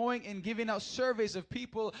actually going and giving out surveys of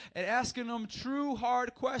people and asking them true,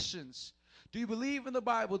 hard questions. Do you believe in the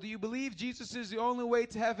Bible? Do you believe Jesus is the only way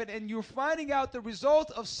to heaven? And you're finding out the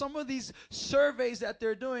result of some of these surveys that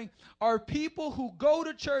they're doing are people who go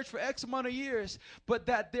to church for X amount of years, but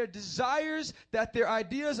that their desires, that their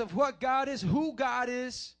ideas of what God is, who God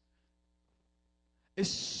is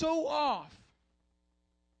so off.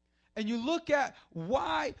 And you look at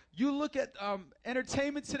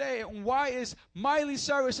entertainment today, and why is Miley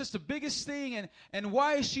Cyrus just the biggest thing, and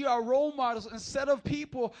why is she our role models instead of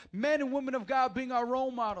people, men and women of God, being our role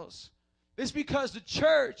models? It's because the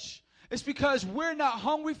church, it's because we're not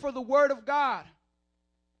hungry for the Word of God.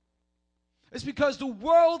 It's because the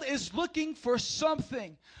world is looking for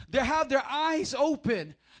something. They have their eyes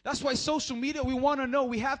open. That's why social media, we want to know.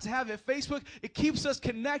 We have to have it. Facebook, it keeps us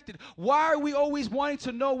connected. Why are we always wanting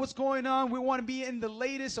to know what's going on? We want to be in the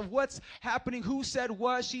latest of what's happening. Who said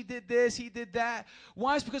what? She did this. He did that.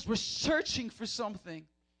 Why? It's because we're searching for something.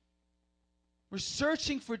 We're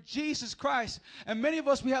searching for Jesus Christ. And many of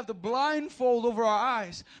us, we have the blindfold over our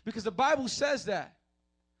eyes because the Bible says that.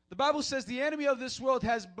 The Bible says the enemy of this world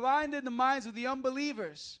has blinded the minds of the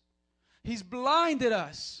unbelievers. He's blinded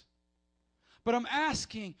us. But I'm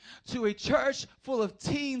asking to a church full of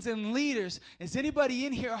teens and leaders, is anybody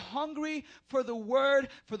in here hungry for the Word,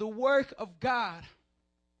 for the work of God?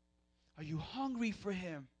 Are you hungry for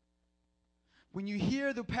Him? When you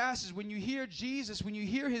hear the passage, when you hear Jesus, when you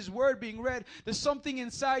hear His Word being read, there's something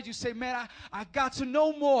inside you say, man, I got to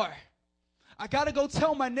know more. I got to go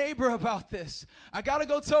tell my neighbor about this. I got to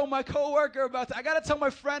go tell my coworker about this. I got to tell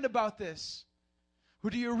my friend about this.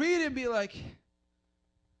 Or do you read it and be like,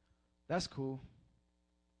 that's cool.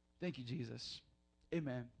 Thank you, Jesus.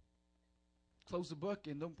 Amen. Close the book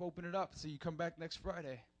and don't open it up so you come back next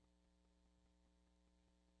Friday.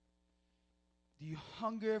 Do you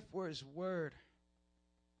hunger for His Word?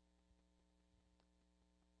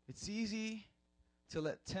 It's easy to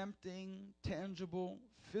let tempting, tangible,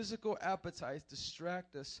 physical appetites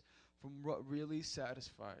distract us from what really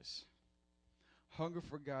satisfies. Hunger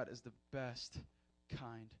for God is the best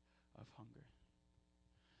kind of hunger.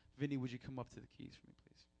 Vinny, would you come up to the keys for me,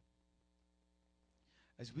 please?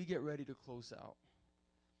 As we get ready to close out,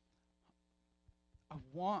 I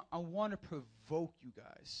want to provoke you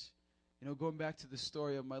guys. Going back to the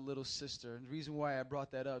story of my little sister, and the reason why I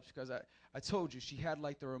brought that up is because I told you she had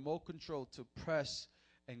like the remote control to press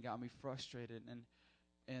and got me frustrated,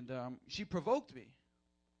 and she provoked me.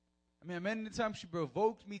 I mean, many times she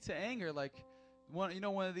provoked me to anger, like one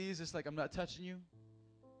of these. It's like, I'm not touching you.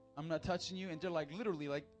 I'm not touching you. And they're like literally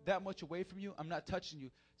like that much away from you. I'm not touching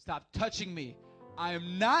you. Stop touching me. I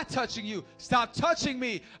am not touching you. Stop touching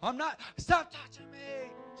me. Stop touching me.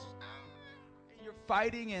 And you're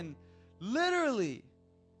fighting, and literally,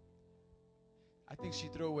 I think she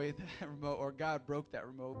threw away that remote, or God broke that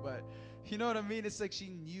remote. But you know what I mean? It's like she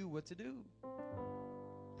knew what to do.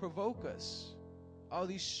 Provoke us. All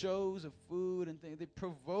these shows of food and things, they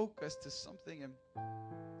provoke us to something. And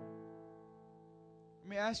let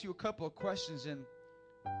me ask you a couple of questions, and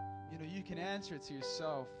you can answer it to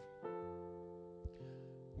yourself.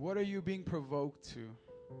 What are you being provoked to?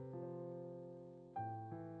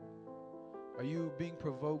 Are you being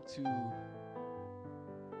provoked to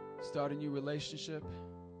start a new relationship?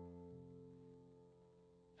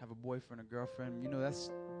 Have a boyfriend or girlfriend? Let's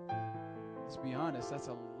be honest, that's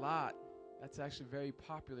a lot. That's actually very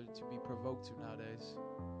popular to be provoked to nowadays.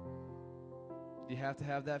 You have to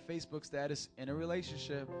have that Facebook status in a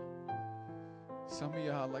relationship. Some of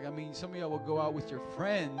y'all will go out with your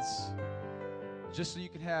friends just so you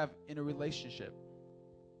can have in a relationship.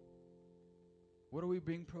 What are we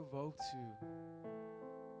being provoked to?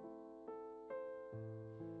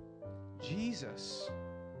 Jesus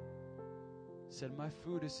He said, my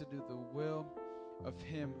food is to do the will of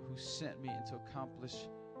him who sent me and to accomplish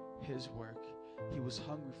his work. He was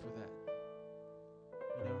hungry for that.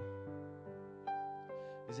 You know?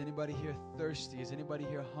 Is anybody here thirsty? Is anybody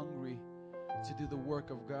here hungry to do the work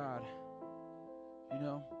of God? You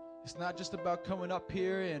know? It's not just about coming up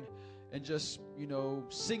here and just, you know,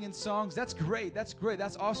 singing songs. That's great. That's great.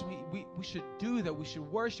 That's awesome. We should do that. We should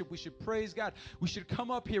worship. We should praise God. We should come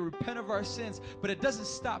up here, repent of our sins. But it doesn't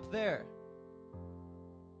stop there.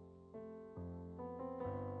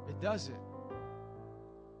 It doesn't.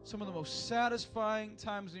 Some of the most satisfying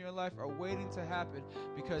times in your life are waiting to happen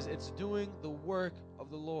because it's doing the work of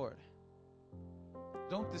the Lord.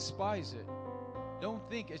 Don't despise it. Don't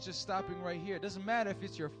think it's just stopping right here. It doesn't matter if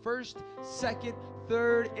it's your first, second,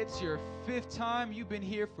 third, it's your fifth time. You've been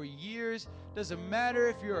here for years. Doesn't matter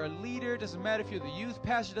if you're a leader. Doesn't matter if you're the youth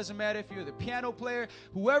pastor. Doesn't matter if you're the piano player.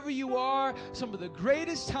 Whoever you are, some of the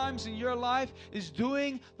greatest times in your life is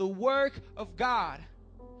doing the work of God.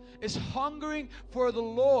 Is hungering for the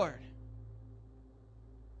Lord.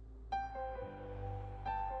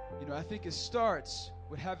 You know, I think it starts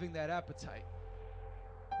with having that appetite.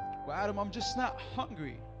 Well, Adam, I'm just not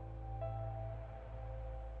hungry.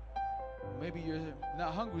 Maybe you're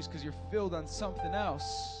not hungry because you're filled on something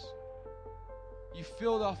else. You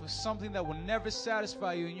filled off of something that will never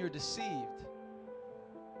satisfy you and you're deceived.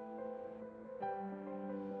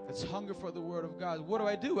 It's hunger for the word of God. What do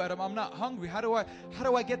I do, Adam? I'm not hungry. How do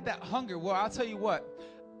I get that hunger? Well, I'll tell you what.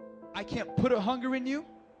 I can't put a hunger in you.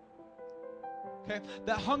 Okay?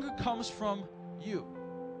 That hunger comes from you.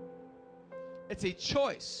 It's a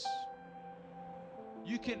choice.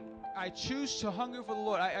 I choose to hunger for the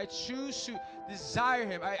Lord. I choose to desire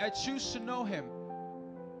him. I choose to know him.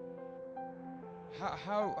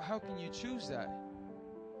 How can you choose that?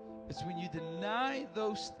 It's when you deny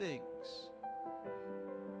those things.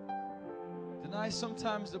 Deny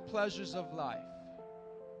sometimes the pleasures of life.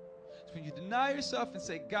 It's when you deny yourself and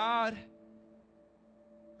say, God,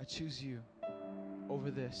 I choose you over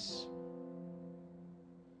this.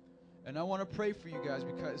 And I want to pray for you guys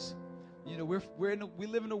because, you know, we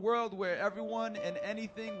live in a world where everyone and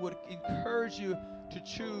anything would encourage you to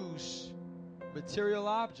choose material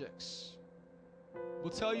objects. Will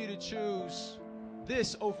tell you to choose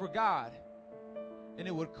this over God, and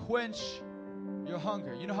it would quench your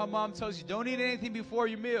hunger. You know how mom tells you, don't eat anything before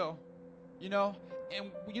your meal, you know?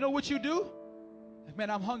 And you know what you do? Like, man,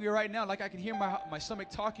 I'm hungry right now. Like, I can hear my stomach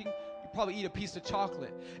talking. You probably eat a piece of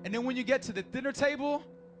chocolate. And then when you get to the dinner table,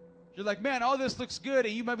 you're like, man, all this looks good.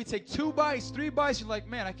 And you maybe take 2 bites, 3 bites. You're like,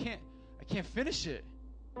 man, I can't finish it.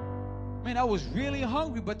 Man, I was really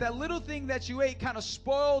hungry, but that little thing that you ate kind of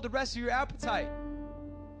spoiled the rest of your appetite.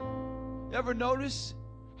 You ever notice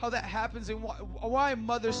how that happens and why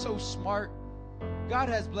mothers so smart? God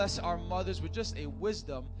has blessed our mothers with just a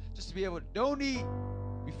wisdom just to be able to don't eat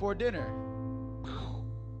before dinner.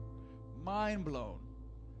 Mind blown.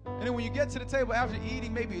 And then when you get to the table after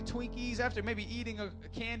eating maybe a Twinkies, after maybe eating a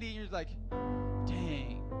candy, you're like,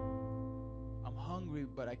 dang, I'm hungry,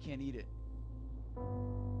 but I can't eat it.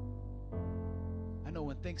 I know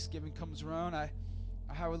when Thanksgiving comes around, I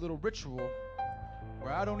have a little ritual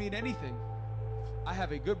where I don't eat anything. I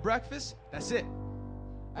have a good breakfast, that's it.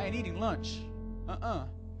 I ain't eating lunch.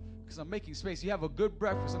 Because I'm making space. You have a good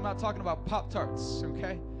breakfast. I'm not talking about Pop-Tarts,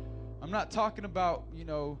 okay? I'm not talking about, you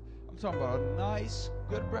know, I'm talking about a nice,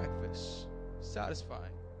 good breakfast.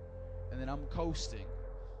 Satisfying. And then I'm coasting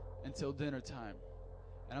until dinner time.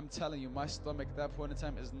 And I'm telling you, my stomach at that point in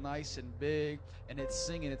time is nice and big, and it's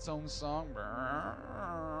singing its own song. I'm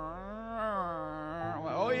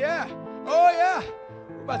like, oh yeah,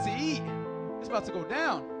 we're about to eat. It's about to go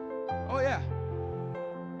down. Oh yeah.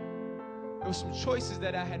 There were some choices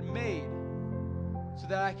that I had made so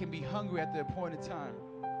that I can be hungry at the appointed time.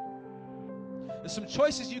 There's some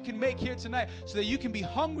choices you can make here tonight so that you can be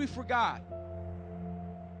hungry for God.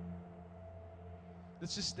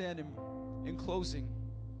 Let's just stand in closing.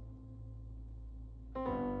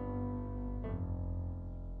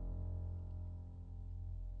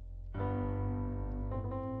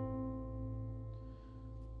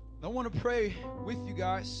 I want to pray with you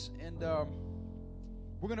guys, and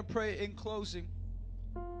we're going to pray in closing.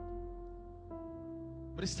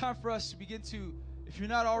 But it's time for us to begin to, if you're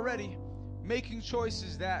not already, making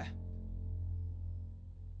choices that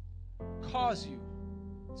cause you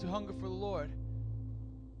to hunger for the Lord.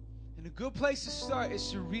 And a good place to start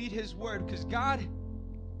is to read His Word, because God,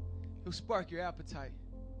 He'll spark your appetite.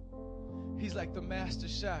 He's like the master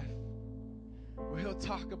chef, where He'll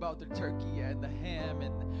talk about the turkey and the ham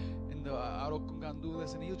and the arroz con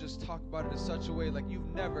gandules, and He'll just talk about it in such a way like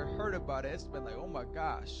you've never heard about it. It's been like, oh my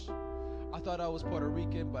gosh, I thought I was Puerto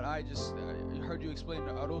Rican, but I heard you explain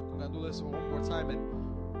the arroz con gandules one more time,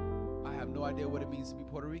 and I have no idea what it means to be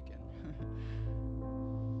Puerto Rican.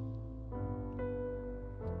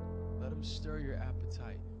 Let him stir your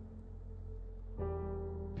appetite.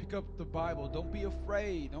 Pick up the Bible. Don't be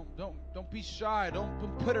afraid. Don't be shy.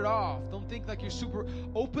 Don't put it off. Don't think like you're super.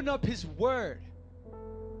 Open up His Word.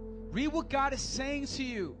 Read what God is saying to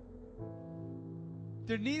you.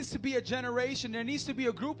 There needs to be a generation, there needs to be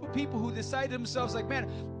a group of people who decide themselves like,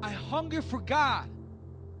 man, I hunger for God.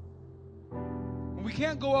 And we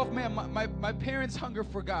can't go off, man, my parents hunger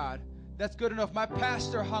for God. That's good enough. My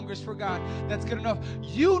pastor hungers for God. That's good enough.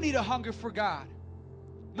 You need a hunger for God.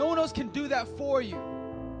 No one else can do that for you.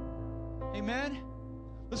 Amen?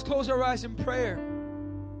 Let's close our eyes in prayer.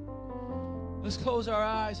 Let's close our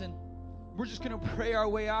eyes and we're just going to pray our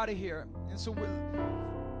way out of here. And so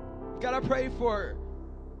God, I pray for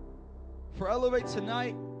Elevate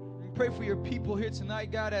tonight. And pray for your people here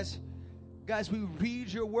tonight, God, as we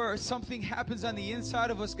read your word. Something happens on the inside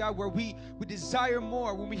of us, God, where we desire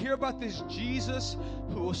more. When we hear about this Jesus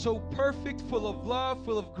who was so perfect, full of love,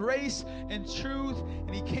 full of grace and truth,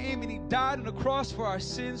 and He came and He died on the cross for our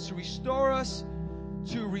sins to restore us,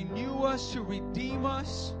 to renew us, to redeem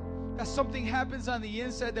us. God, something happens on the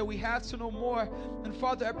inside that we have to know more. And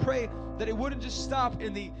Father, I pray that it wouldn't just stop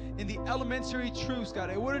in the elementary truths, God.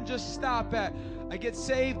 It wouldn't just stop at, I get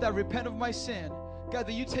saved, I repent of my sin. God,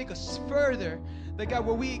 that you take us further. That, God,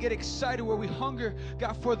 where we get excited, where we hunger,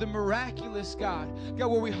 God, for the miraculous, God. God,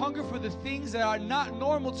 where we hunger for the things that are not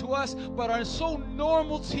normal to us, but are so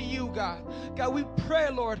normal to you, God. God, we pray,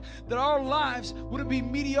 Lord, that our lives wouldn't be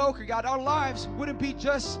mediocre, God. Our lives wouldn't be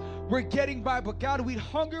just, we're getting by, but God, we'd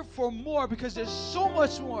hunger for more because there's so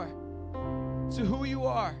much more to who you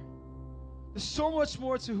are. There's so much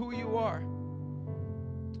more to who you are.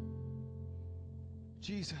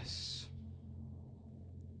 Jesus.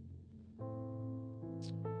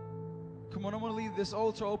 Come on, I'm going to leave this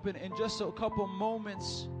altar open in just a couple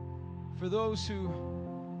moments for those who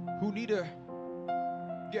need to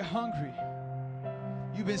get hungry.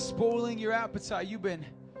 You've been spoiling your appetite. You've been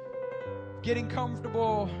getting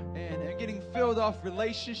comfortable and getting filled off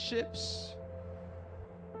relationships.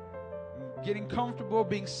 Getting comfortable,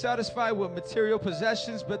 being satisfied with material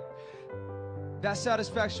possessions, but that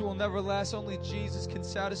satisfaction will never last. Only Jesus can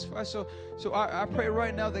satisfy. So I pray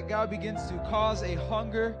right now that God begins to cause a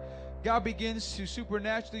hunger. God begins to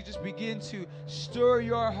supernaturally just begin to stir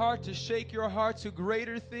your heart, to shake your heart to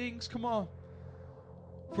greater things. Come on.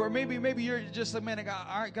 For maybe you're just like, man,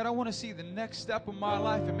 God, I want to see the next step of my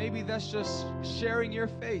life. And maybe that's just sharing your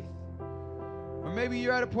faith. Or maybe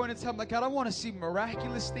you're at a point in time like, God, I want to see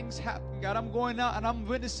miraculous things happen. God, I'm going out and I'm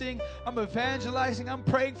witnessing, I'm evangelizing, I'm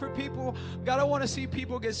praying for people. God, I want to see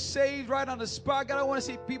people get saved right on the spot. God, I want to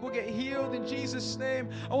see people get healed in Jesus' name.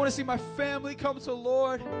 I want to see my family come to the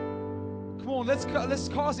Lord. Come on, let's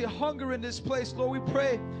cause a hunger in this place. Lord, we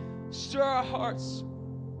pray, stir our hearts.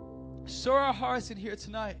 Stir our hearts in here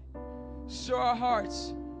tonight. Stir our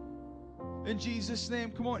hearts in Jesus' name.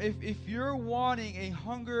 Come on, if you're wanting a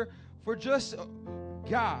hunger for just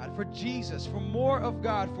God, for Jesus, for more of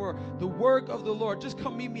God, for the work of the Lord, just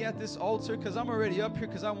come meet me at this altar because I'm already up here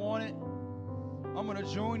because I want it. I'm going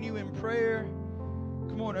to join you in prayer.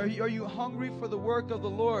 Come on, are you hungry for the work of the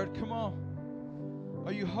Lord? Come on.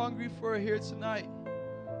 Are you hungry for it here tonight?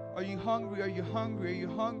 Are you hungry? Are you hungry? Are you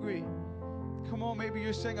hungry? Come on, maybe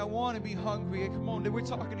you're saying, I want to be hungry. Come on, we're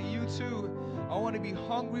talking to you too. I want to be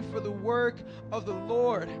hungry for the work of the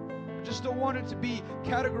Lord. I just don't want it to be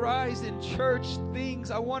categorized in church things.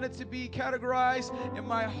 I want it to be categorized in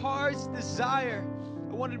my heart's desire.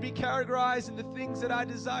 I want it to be categorized in the things that I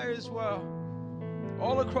desire as well.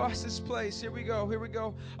 All across this place. Here we go. Here we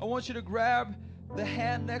go. I want you to grab the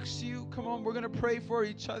hand next to you. Come on, we're going to pray for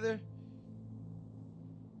each other.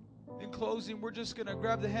 In closing, we're just going to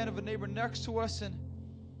grab the hand of a neighbor next to us, and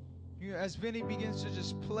as Vinny begins to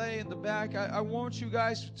just play in the back, I want you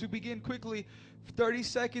guys to begin quickly, 30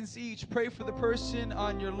 seconds each. Pray for the person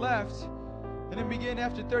on your left, and then begin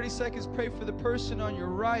after 30 seconds, pray for the person on your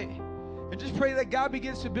right. And just pray that God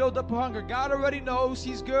begins to build up a hunger. God already knows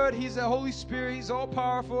He's good. He's the Holy Spirit. He's all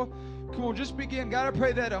powerful. Come on, just begin. God, I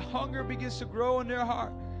pray that a hunger begins to grow in their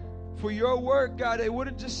heart for your work, God. It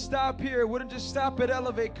wouldn't just stop here. It wouldn't just stop at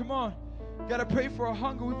Elevate. Come on. God, I pray for a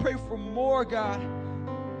hunger. We pray for more, God.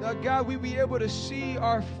 That, God, we be able to see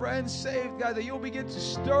our friends saved, God, that you'll begin to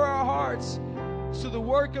stir our hearts to the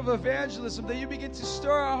work of evangelism, that you begin to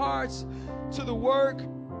stir our hearts to the work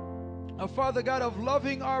of, Father God, of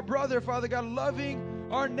loving our brother, Father God, loving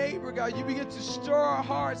our neighbor, God. You begin to stir our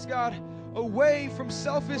hearts, God, away from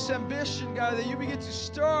selfish ambition, God, that you begin to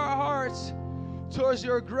stir our hearts towards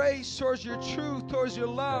your grace, towards your truth, towards your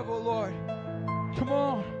love, oh Lord. Come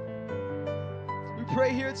on. We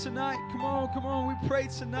pray here tonight. Come on. We pray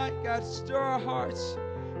tonight, God, stir our hearts.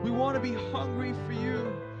 We want to be hungry for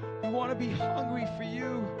you. We want to be hungry for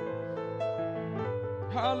you.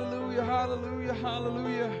 Hallelujah, hallelujah,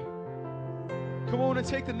 hallelujah. Come on and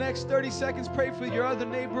take the next 30 seconds. Pray for your other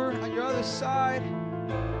neighbor on your other side.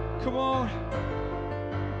 Come on.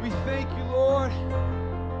 We thank you, Lord.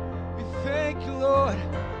 We thank you, Lord.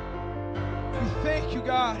 We thank you,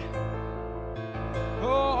 God.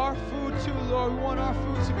 Oh, our food too, Lord. We want our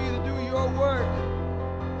food to be to do your work.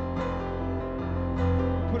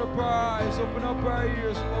 Put up our eyes, open up our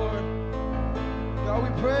ears, Lord. God, we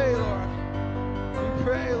pray, Lord. We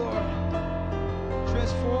pray, Lord.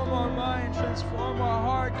 Transform our mind, transform our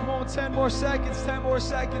heart. Come on, 10 more seconds, 10 more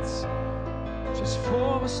seconds.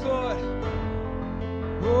 Transform us, Lord.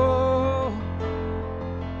 Oh.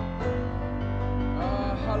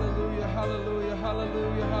 Hallelujah, hallelujah,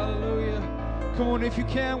 hallelujah, hallelujah. Come on, if you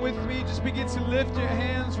can with me, just begin to lift your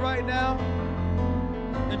hands right now.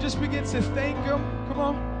 And just begin to thank Him. Come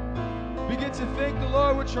on. Begin to thank the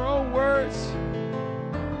Lord with your own words.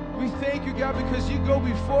 We thank you, God, because you go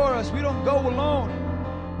before us. We don't go alone.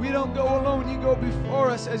 We don't go alone. You go before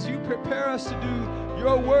us as you prepare us to do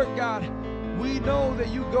your work, God. We know that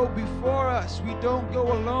you go before us. We don't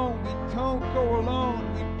go alone. We don't go alone.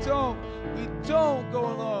 We don't go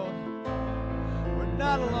alone. We're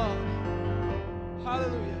not alone.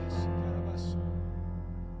 Hallelujah.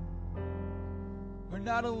 We're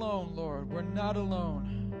not alone, Lord. We're not alone.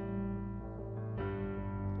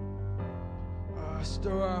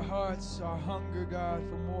 Stir our hearts, our hunger, God,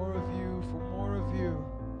 for more of you, for more of you.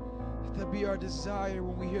 Let that be our desire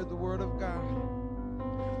when we hear the word of God.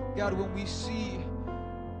 God, when we see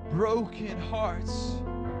broken hearts,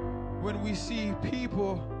 when we see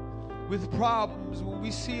people with problems, when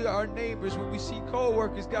we see our neighbors, when we see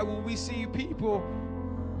co-workers, God, when we see people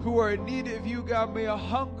who are in need of you, God, may a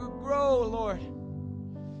hunger grow, Lord.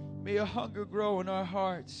 May a hunger grow in our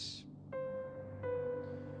hearts.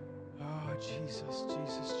 Oh, Jesus,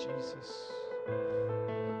 Jesus, Jesus.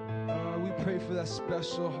 We pray for that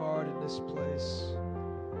special heart in this place.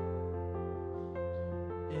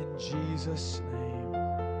 In Jesus' name.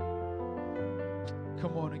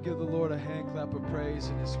 Come on and give the Lord a hand clap of praise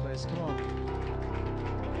in this place. Come on.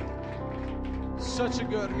 Such a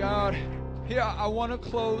good God. Here, I want to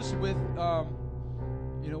close with,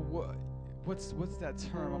 what's that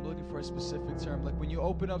term? I'm looking for a specific term. Like when you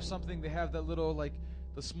open up something, they have that little, like,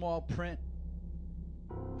 the small print.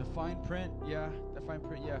 The fine print, yeah. The fine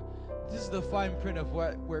print, yeah. This is the fine print of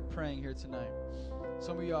what we're praying here tonight.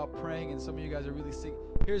 Some of y'all praying and some of you guys are really sick.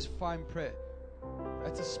 Here's fine print.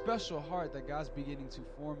 That's a special heart that God's beginning to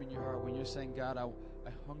form in your heart when you're saying, God, I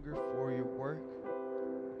hunger for your work.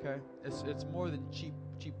 Okay? It's more than cheap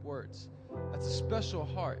words. That's a special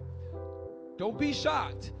heart. Don't be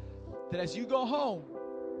shocked that as you go home,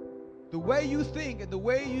 the way you think and the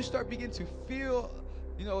way you start begin to feel,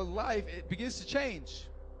 life, it begins to change.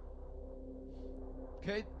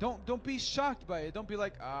 Okay? Don't be shocked by it. Don't be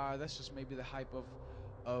like, that's just maybe the hype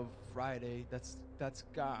of Friday. That's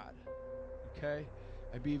God. Okay?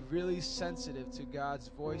 And be really sensitive to God's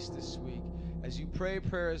voice this week. As you pray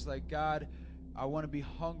prayers like, God, I want to be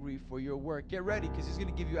hungry for your work. Get ready, because He's going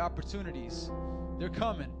to give you opportunities. They're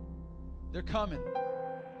coming. They're coming.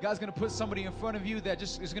 God's going to put somebody in front of you that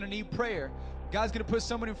just is going to need prayer. God's going to put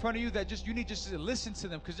somebody in front of you that you need just to listen to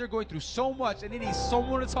them because they're going through so much and they need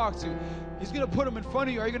someone to talk to. He's going to put them in front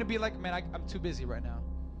of you. Are you going to be like, man, I'm too busy right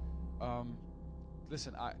now.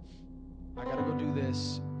 Listen, I got to go do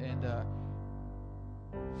this and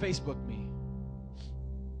Facebook me.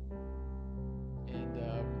 And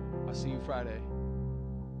I'll see you Friday.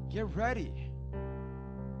 Get ready.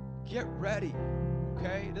 Get ready.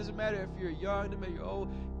 Okay? It doesn't matter if you're young, it doesn't matter if you're old.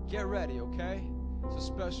 Get ready, okay? It's a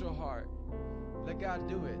special heart. Let God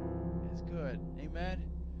do it. It's good. Amen.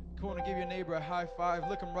 Come on and give your neighbor a high five.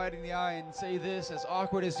 Look him right in the eye and say this as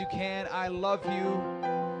awkward as you can. I love you.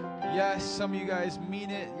 Yes, some of you guys mean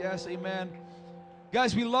it. Yes, amen.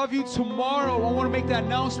 Guys, we love you. Tomorrow, I want to make that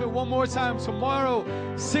announcement one more time. Tomorrow,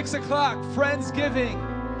 6 o'clock, Friendsgiving.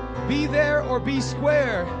 Be there or be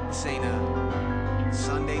square. This ain't a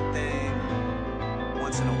Sunday thing,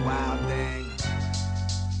 once in a while thing.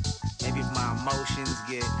 Maybe if my emotions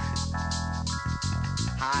get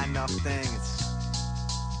high enough thing, it's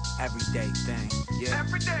everyday thing. Yeah.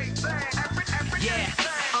 Everyday thing. Everyday thing.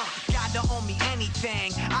 tried to owe me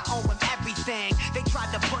anything. I owe him everything. They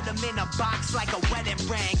tried to put him in a box like a wedding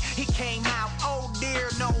ring. He came out, oh dear,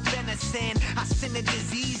 no venison. I sin a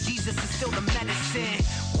disease, Jesus is still the medicine.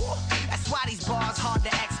 Woo. That's why these bars hard to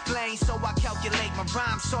explain. So I calculate my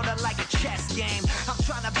rhymes sorta like a chess game. I'm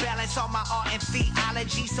trying to balance all my art and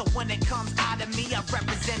theology, so when it comes out of me, I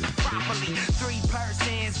represent it properly. 3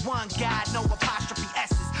 persons, 1 God, no apostrophe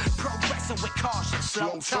S's. Progressing with caution,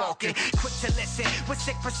 slow talking, quick to listen. With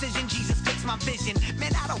sick precision, Jesus fix my vision.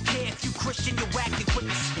 Man, I don't care if you Christian, you're acting quick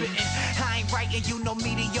to spitting. I ain't writing you no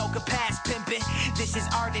mediocre past pimping. This is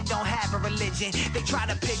art and don't have a religion. They try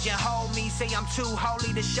to pigeonhole me, say I'm too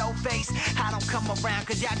holy to show face. I don't come around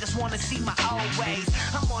cause y'all just wanna see my old ways.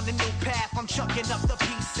 I'm on a new path, I'm chunking up the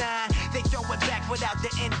peace sign. They throw it back without the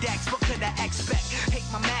index, what could I expect? Hate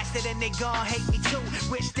my master, then they gon' hate me too.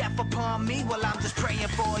 Wish death upon me, well I'm just praying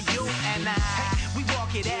for you and I. We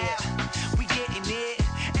walk it out, we getting it.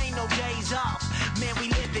 Ain't no days off, man, we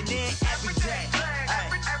living it every day.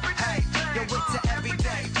 Hey, yo, it's a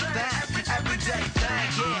everyday thing, everyday thing,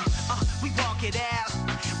 yeah. We walk it out,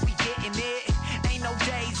 we getting it. Ain't no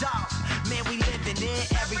days off, man, we living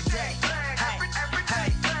it every day.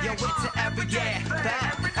 Hey, yo, it's a everyday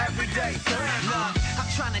thing, everyday thing. Look, I'm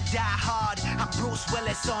trying to die hard, I'm Bruce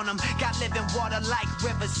Willis on them. Got living water like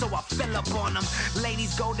rivers, so I fill up on them.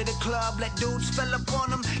 Ladies go to the club, let dudes fill up on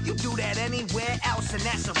them. You do that anywhere else, and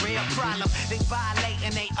that's a real problem. They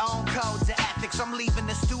violating their own codes of ethics. I'm leaving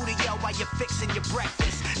the studio while you're fixing your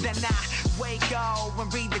breakfast. Then I wake up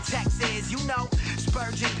and read the texts. You know,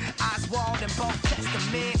 Spurgeon, Oswald, and both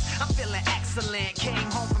Testaments. I'm feeling excellent. Came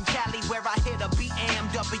home from Cali where I hit a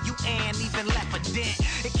BMW and even left a dent.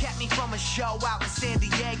 It kept me from a show out in San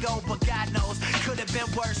Diego, but God knows could have been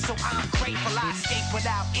worse, so I'm grateful I escaped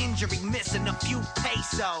without injury, missing a few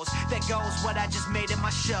pesos. There goes what I just made in my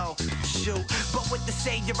show. Shoot, but with the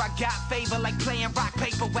Savior I got favor, like playing rock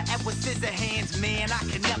paper with Edward Scissorhands. Man, I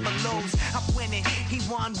can never lose. I'm winning. He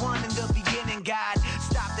won one in the beginning. God,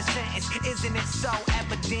 stop the sentence. Isn't it so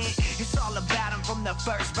evident? It's all about him from the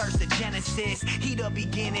first verse of Genesis. He the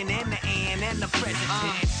beginning and the end and the present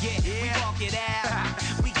tense. Yeah, we walk it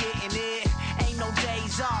out. We getting it. Ain't no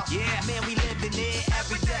days off. Yeah, man, we living it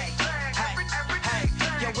every day. Hey,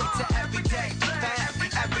 yo, it's a everyday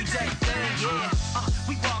thing, everyday thing. Yeah,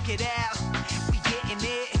 we walk it out. We getting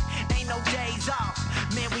it. Ain't no days off.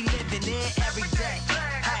 Man, we living it every day.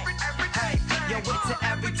 Hey, yo, it's a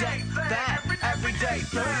everyday thing, everyday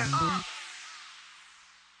thing.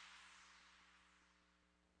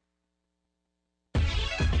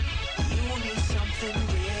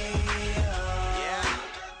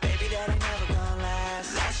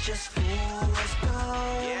 Just fools go.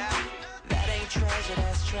 Yeah. That ain't treasure,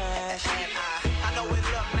 that's trash. And I know it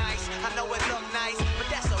look nice, I know it look nice, but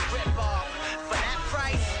that's a rip-off. For that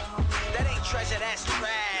price, that ain't treasure, that's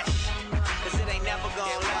trash. Cause it ain't never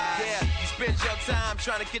gonna last. Yeah, you spend your time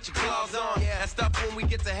trying to get your claws on. That stuff when we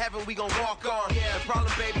get to heaven, we gon' walk on. The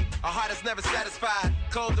problem, baby, our heart is never satisfied.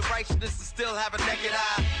 Cold to righteousness and still have a naked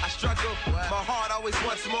eye. I struggle, my heart always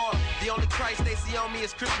wants more. The only Christ they see on me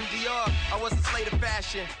is Christian Dior. I was a slave to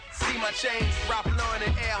fashion. See my chains, Ralph Lauren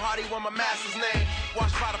and Air Hardy won my master's name.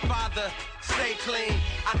 Washed by the Father, stay clean.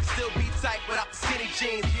 I can still be tight without the skinny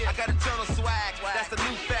jeans. I got eternal swag, that's the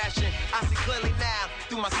new fashion. I see clearly now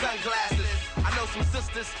through my sunglasses. I know some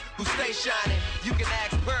sisters who stay shining. You can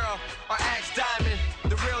ask Pearl or ask Diamond.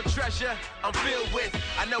 The real treasure I'm filled with.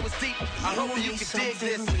 I know it's deep, I hope that you can dig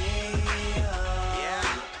this. Yeah,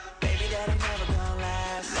 baby, that ain't never gonna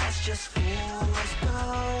last. That's just fools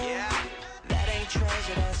go. Yeah.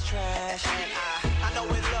 Treasure, that's trash. And I know it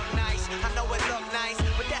look nice, I know it look nice,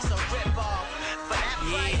 but that's a rip-off. For that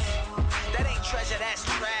price, that ain't treasure, that's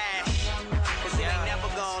trash. Cause it ain't never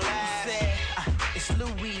gonna last. It's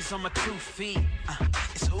Louise on my 2 feet.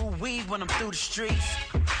 It's ooh-wee when I'm through the streets.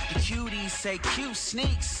 The cuties say cute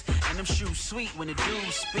sneaks, and them shoes sweet when the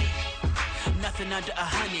dudes speak. Nothing under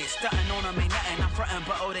 100, stunting on them ain't nothing. I'm frontin',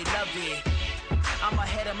 but oh, they love it. I'm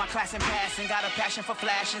ahead of my class and passing, got a passion for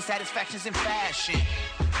flashing, satisfactions in fashion.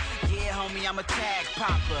 Yeah, homie, I'm a tag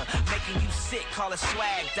popper, making you sick, call a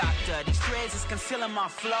swag doctor. These threads is concealing my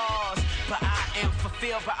flaws, but I am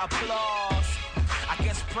fulfilled by applause. I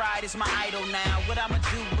guess pride is my idol now. What I'ma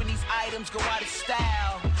do when these items go out of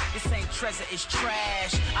style? This ain't treasure, it's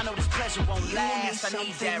trash. I know this pleasure won't last, I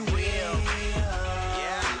need that real.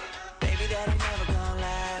 Yeah, baby, that ain't never gonna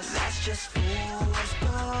last. That's just fools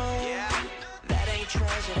go. Yeah.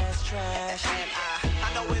 Treasure, that's trash. And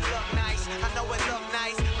I know it look nice, I know it look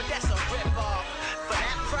nice, but that's a rip-off. For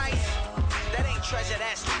that price, that ain't treasure,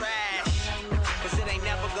 that's trash. Cause it ain't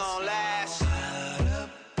never gonna last.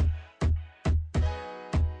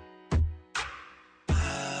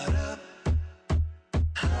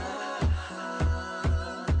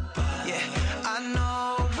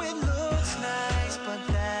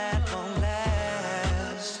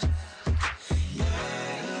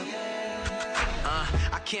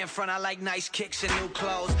 can't front, I like nice kicks and new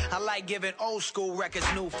clothes. I like giving old school records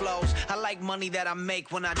new flows. I like money that I make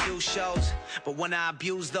when I do shows. But when I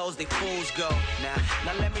abuse those, they fools go. Now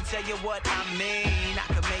let me tell you what I mean.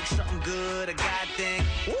 I can make something good, a God thing.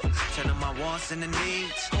 Woo. Turning my wants into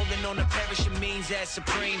needs. Holding on to perishing means that's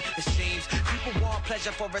supreme. It seems people want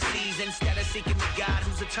pleasure for a season instead of seeking the God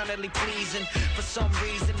who's eternally pleasing. For some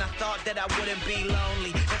reason, I thought that I wouldn't be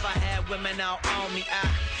lonely if I had women out on me. I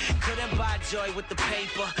couldn't buy joy with the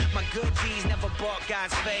paper. My good deeds never bought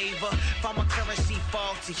God's favor. Found my currency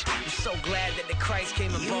faulty. I'm so glad that the Christ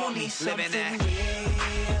came and bought me. Living that.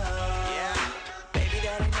 Yeah. Baby,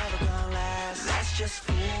 that ain't never gonna last. That's just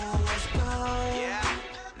fool's gold. Yeah.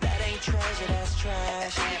 That ain't treasure, that's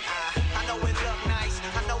trash. And I know it look nice,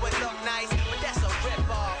 I know it look nice, but that's a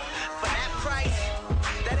rip-off. For that price,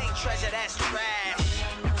 that ain't treasure, that's trash.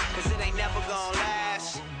 Cause it ain't never gonna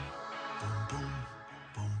last.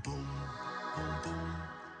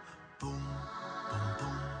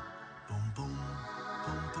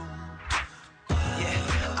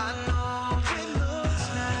 Yeah, I know it looks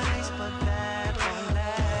nice, but that won't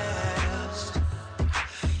last.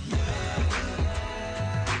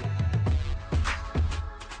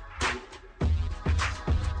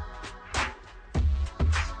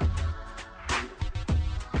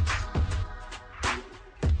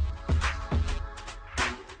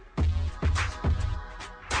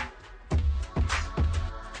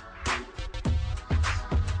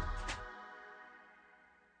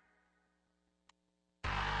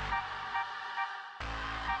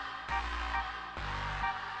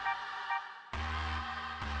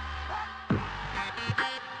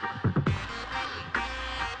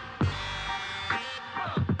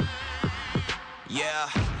 Yeah,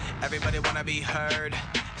 everybody wanna be heard,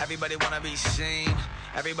 everybody wanna be seen,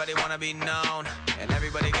 everybody wanna be known, and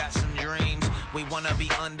everybody got some dreams. We wanna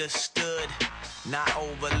be understood, not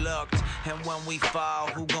overlooked. And when we fall,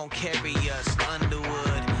 who gon' carry us?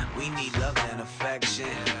 Underwood. We need love and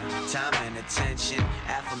affection, time and attention,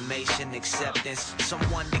 affirmation, acceptance,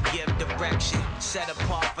 someone to give direction, set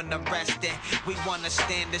apart from the rest. And we wanna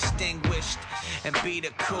stand distinguished and be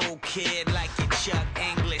the cool kid like your Chuck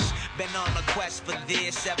English. Been on a quest for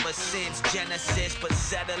this ever since Genesis, but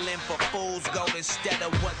settling for fool's gold instead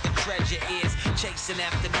of what the treasure is. Chasing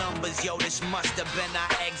after numbers, yo, this must have been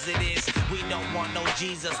our exodus. We don't want no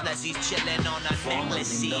Jesus unless he's chilling on our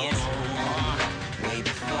necklaces. Way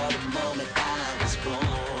before the moment I was born,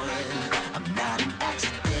 I'm not an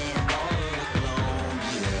accident all alone,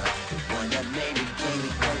 yeah. The one that made me gave me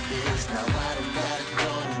purpose. Now I don't gotta go,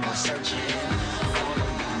 I'm searching for the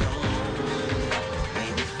Lord. Way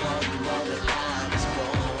before the moment I was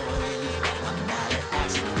born, I'm not an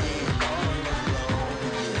accident all alone,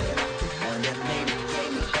 yeah. The one that made me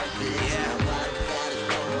gave me purpose. Now I don't gotta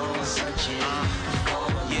go, I'm searching for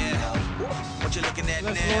the Lord. What you looking at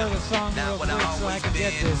Let's now? lower the song Not real what I quick so I always can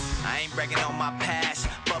get been. this. I ain't bragging on my past,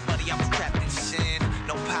 but buddy, I'm trapped in sin.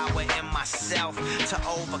 No power in myself to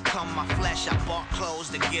overcome my flesh. I bought clothes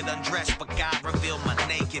to get undressed, but God revealed my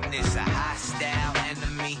nakedness. A hostile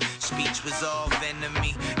enemy, speech was all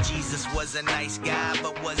enemy. Jesus was a nice guy,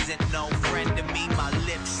 but wasn't no friend to me. My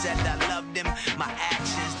lips said I loved him, my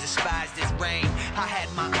actions despised his reign. I had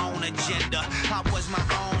my own agenda, I was my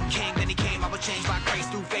own king. Then he came, I was changed by grace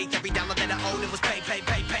through faith. Every dollar that I owed, it was paid.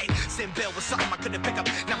 Sin bill was something I couldn't pick up.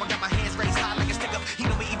 Now I got my hands raised high like a stick up. He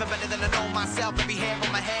know me even better than I know myself. Every hair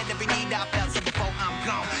on my head, every need I felt. So before I'm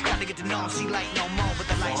gone, gotta get to know him. See light no more, but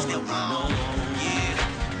the light's still on.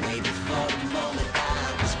 Yeah. Way before the moment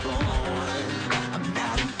I was born, I'm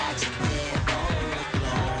not an accident all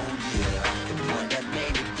alone, yeah. The one that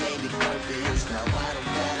made me gave me purpose. Now I don't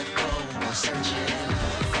gotta go, I'm searching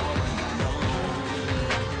for the Lord.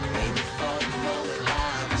 Way before the moment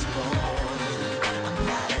I was born, I'm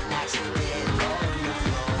not an accident all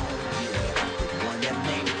alone, yeah. The one that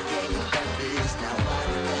made me gave me purpose. Now I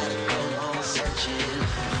don't gotta go, I'm searching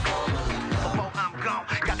for the Lord. Before I'm gone,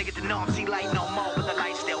 gotta get to know him. See light no more, but the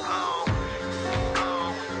light's still on.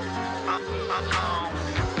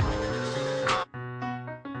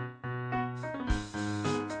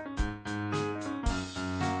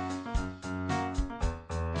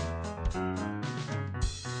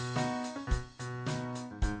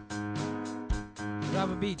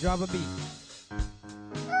 Drop a beat.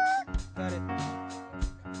 Got it.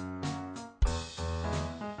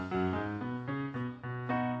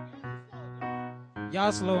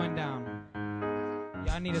 Y'all slowing down.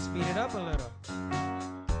 Y'all need to speed it up a little.